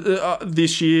Ivan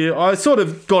this year. I sort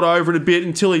of got over it a bit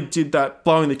until he did that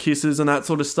blowing the kisses and that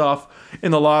sort of stuff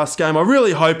in the last game. I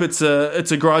really hope it's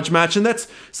a grudge match, and that's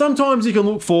sometimes you can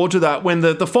look forward to that when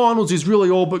the finals is really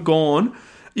all but gone.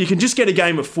 You can just get a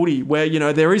game of footy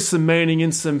where there is some meaning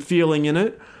and some feeling in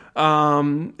it.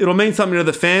 It'll mean something to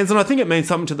the fans, and I think it means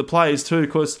something to the players too,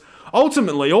 because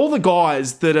ultimately all the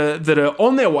guys that are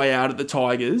on their way out at the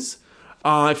Tigers,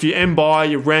 if you're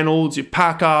Mbai, your Reynolds, your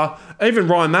Packer, even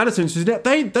Ryan Madison,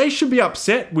 they should be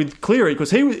upset with Cleary,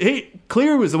 because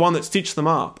Cleary was the one that stitched them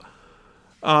up.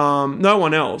 No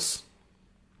one else.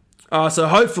 So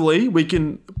hopefully we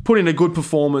can put in a good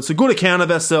performance, a good account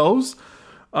of ourselves,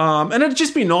 and it'd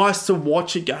just be nice to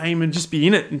watch a game and just be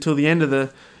in it until the end of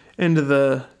the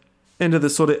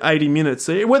sort of 80 minutes.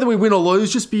 Whether we win or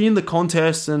lose, just be in the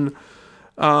contest and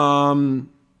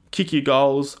kick your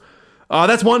goals.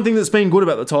 That's one thing that's been good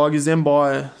about the Tigers.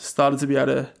 Mbai started to be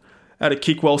able to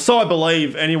kick well. So I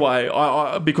believe, anyway,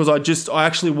 because I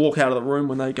actually walk out of the room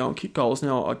when they go and kick goals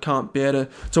now. I can't bear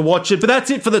to watch it. But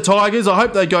that's it for the Tigers. I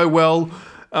hope they go well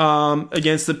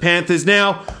against the Panthers.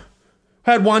 Now,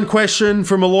 had one question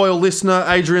from a loyal listener,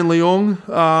 Adrian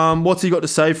Leung. What's he got to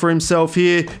say for himself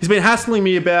here? He's been hassling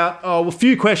me about a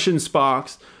few questions,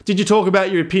 Sparks. Did you talk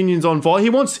about your opinions on Voss? He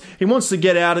wants to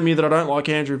get out of me that I don't like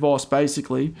Andrew Voss,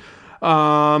 basically.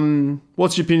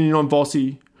 What's your opinion on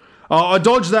Vossi? I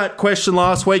dodged that question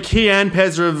last week. He and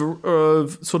Pezza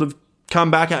have sort of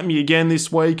come back at me again this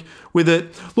week with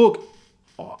it. Look,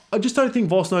 I just don't think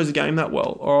Voss knows the game that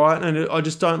well, all right? And I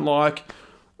just don't like...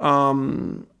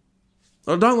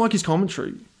 I don't like his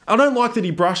commentary. I don't like that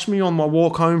he brushed me on my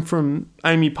walk home from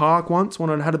Amy Park once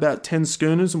when I'd had about 10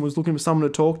 schooners and was looking for someone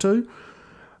to talk to.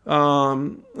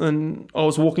 And I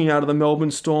was walking out of the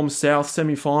Melbourne Storm South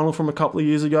semi-final from a couple of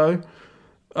years ago.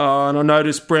 And I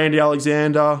noticed Brandy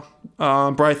Alexander,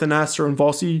 Braithen Astor and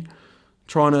Vossi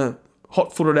trying to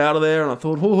hot-foot it out of there. And I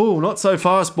thought, not so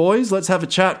fast, boys. Let's have a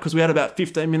chat, because we had about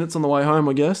 15 minutes on the way home,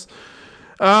 I guess.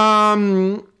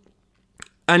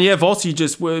 And yeah, Vossi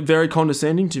just were very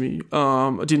condescending to me.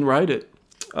 I didn't rate it.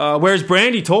 Whereas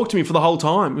Brandy talked to me for the whole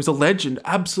time. He was a legend,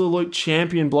 absolute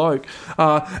champion bloke.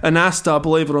 Anasta,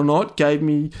 believe it or not, gave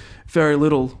me very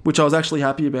little, which I was actually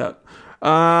happy about.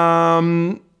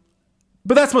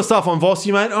 But that's my stuff on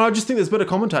Vossi, mate. I just think there's better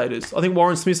commentators. I think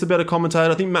Warren Smith's a better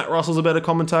commentator. I think Matt Russell's a better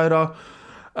commentator.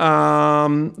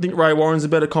 I think Ray Warren's a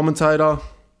better commentator.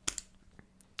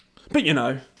 But,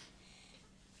 it's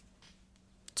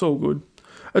all good.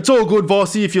 It's all good,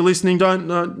 Vossi. If you're listening, don't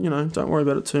worry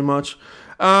about it too much.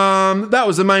 That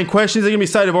was the main question. Is there going to be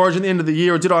State of Origin at the end of the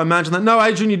year, or did I imagine that? No,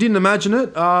 Adrian, you didn't imagine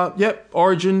it. Yep,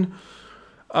 Origin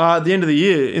at the end of the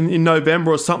year in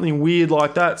November or something weird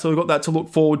like that. So we've got that to look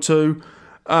forward to.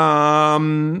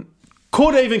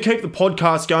 Could even keep the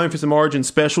podcast going for some Origin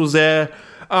specials there.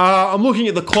 I'm looking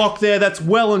at the clock there. That's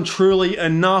well and truly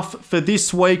enough for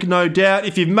this week, no doubt.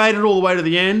 If you've made it all the way to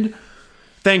the end,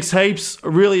 thanks heaps. I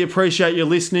really appreciate you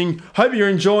listening. Hope you're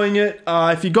enjoying it.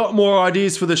 If you got more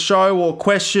ideas for the show or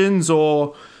questions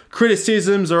or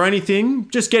criticisms or anything,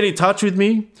 just get in touch with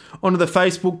me onto the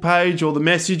Facebook page or the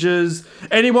messages.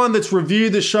 Anyone that's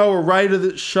reviewed the show or rated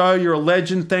the show, you're a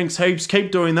legend. Thanks heaps.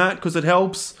 Keep doing that because it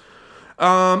helps.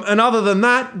 And other than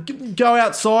that, go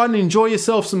outside and enjoy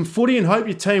yourself some footy and hope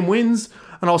your team wins.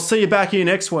 And I'll see you back here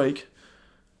next week.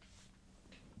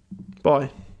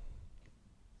 Bye.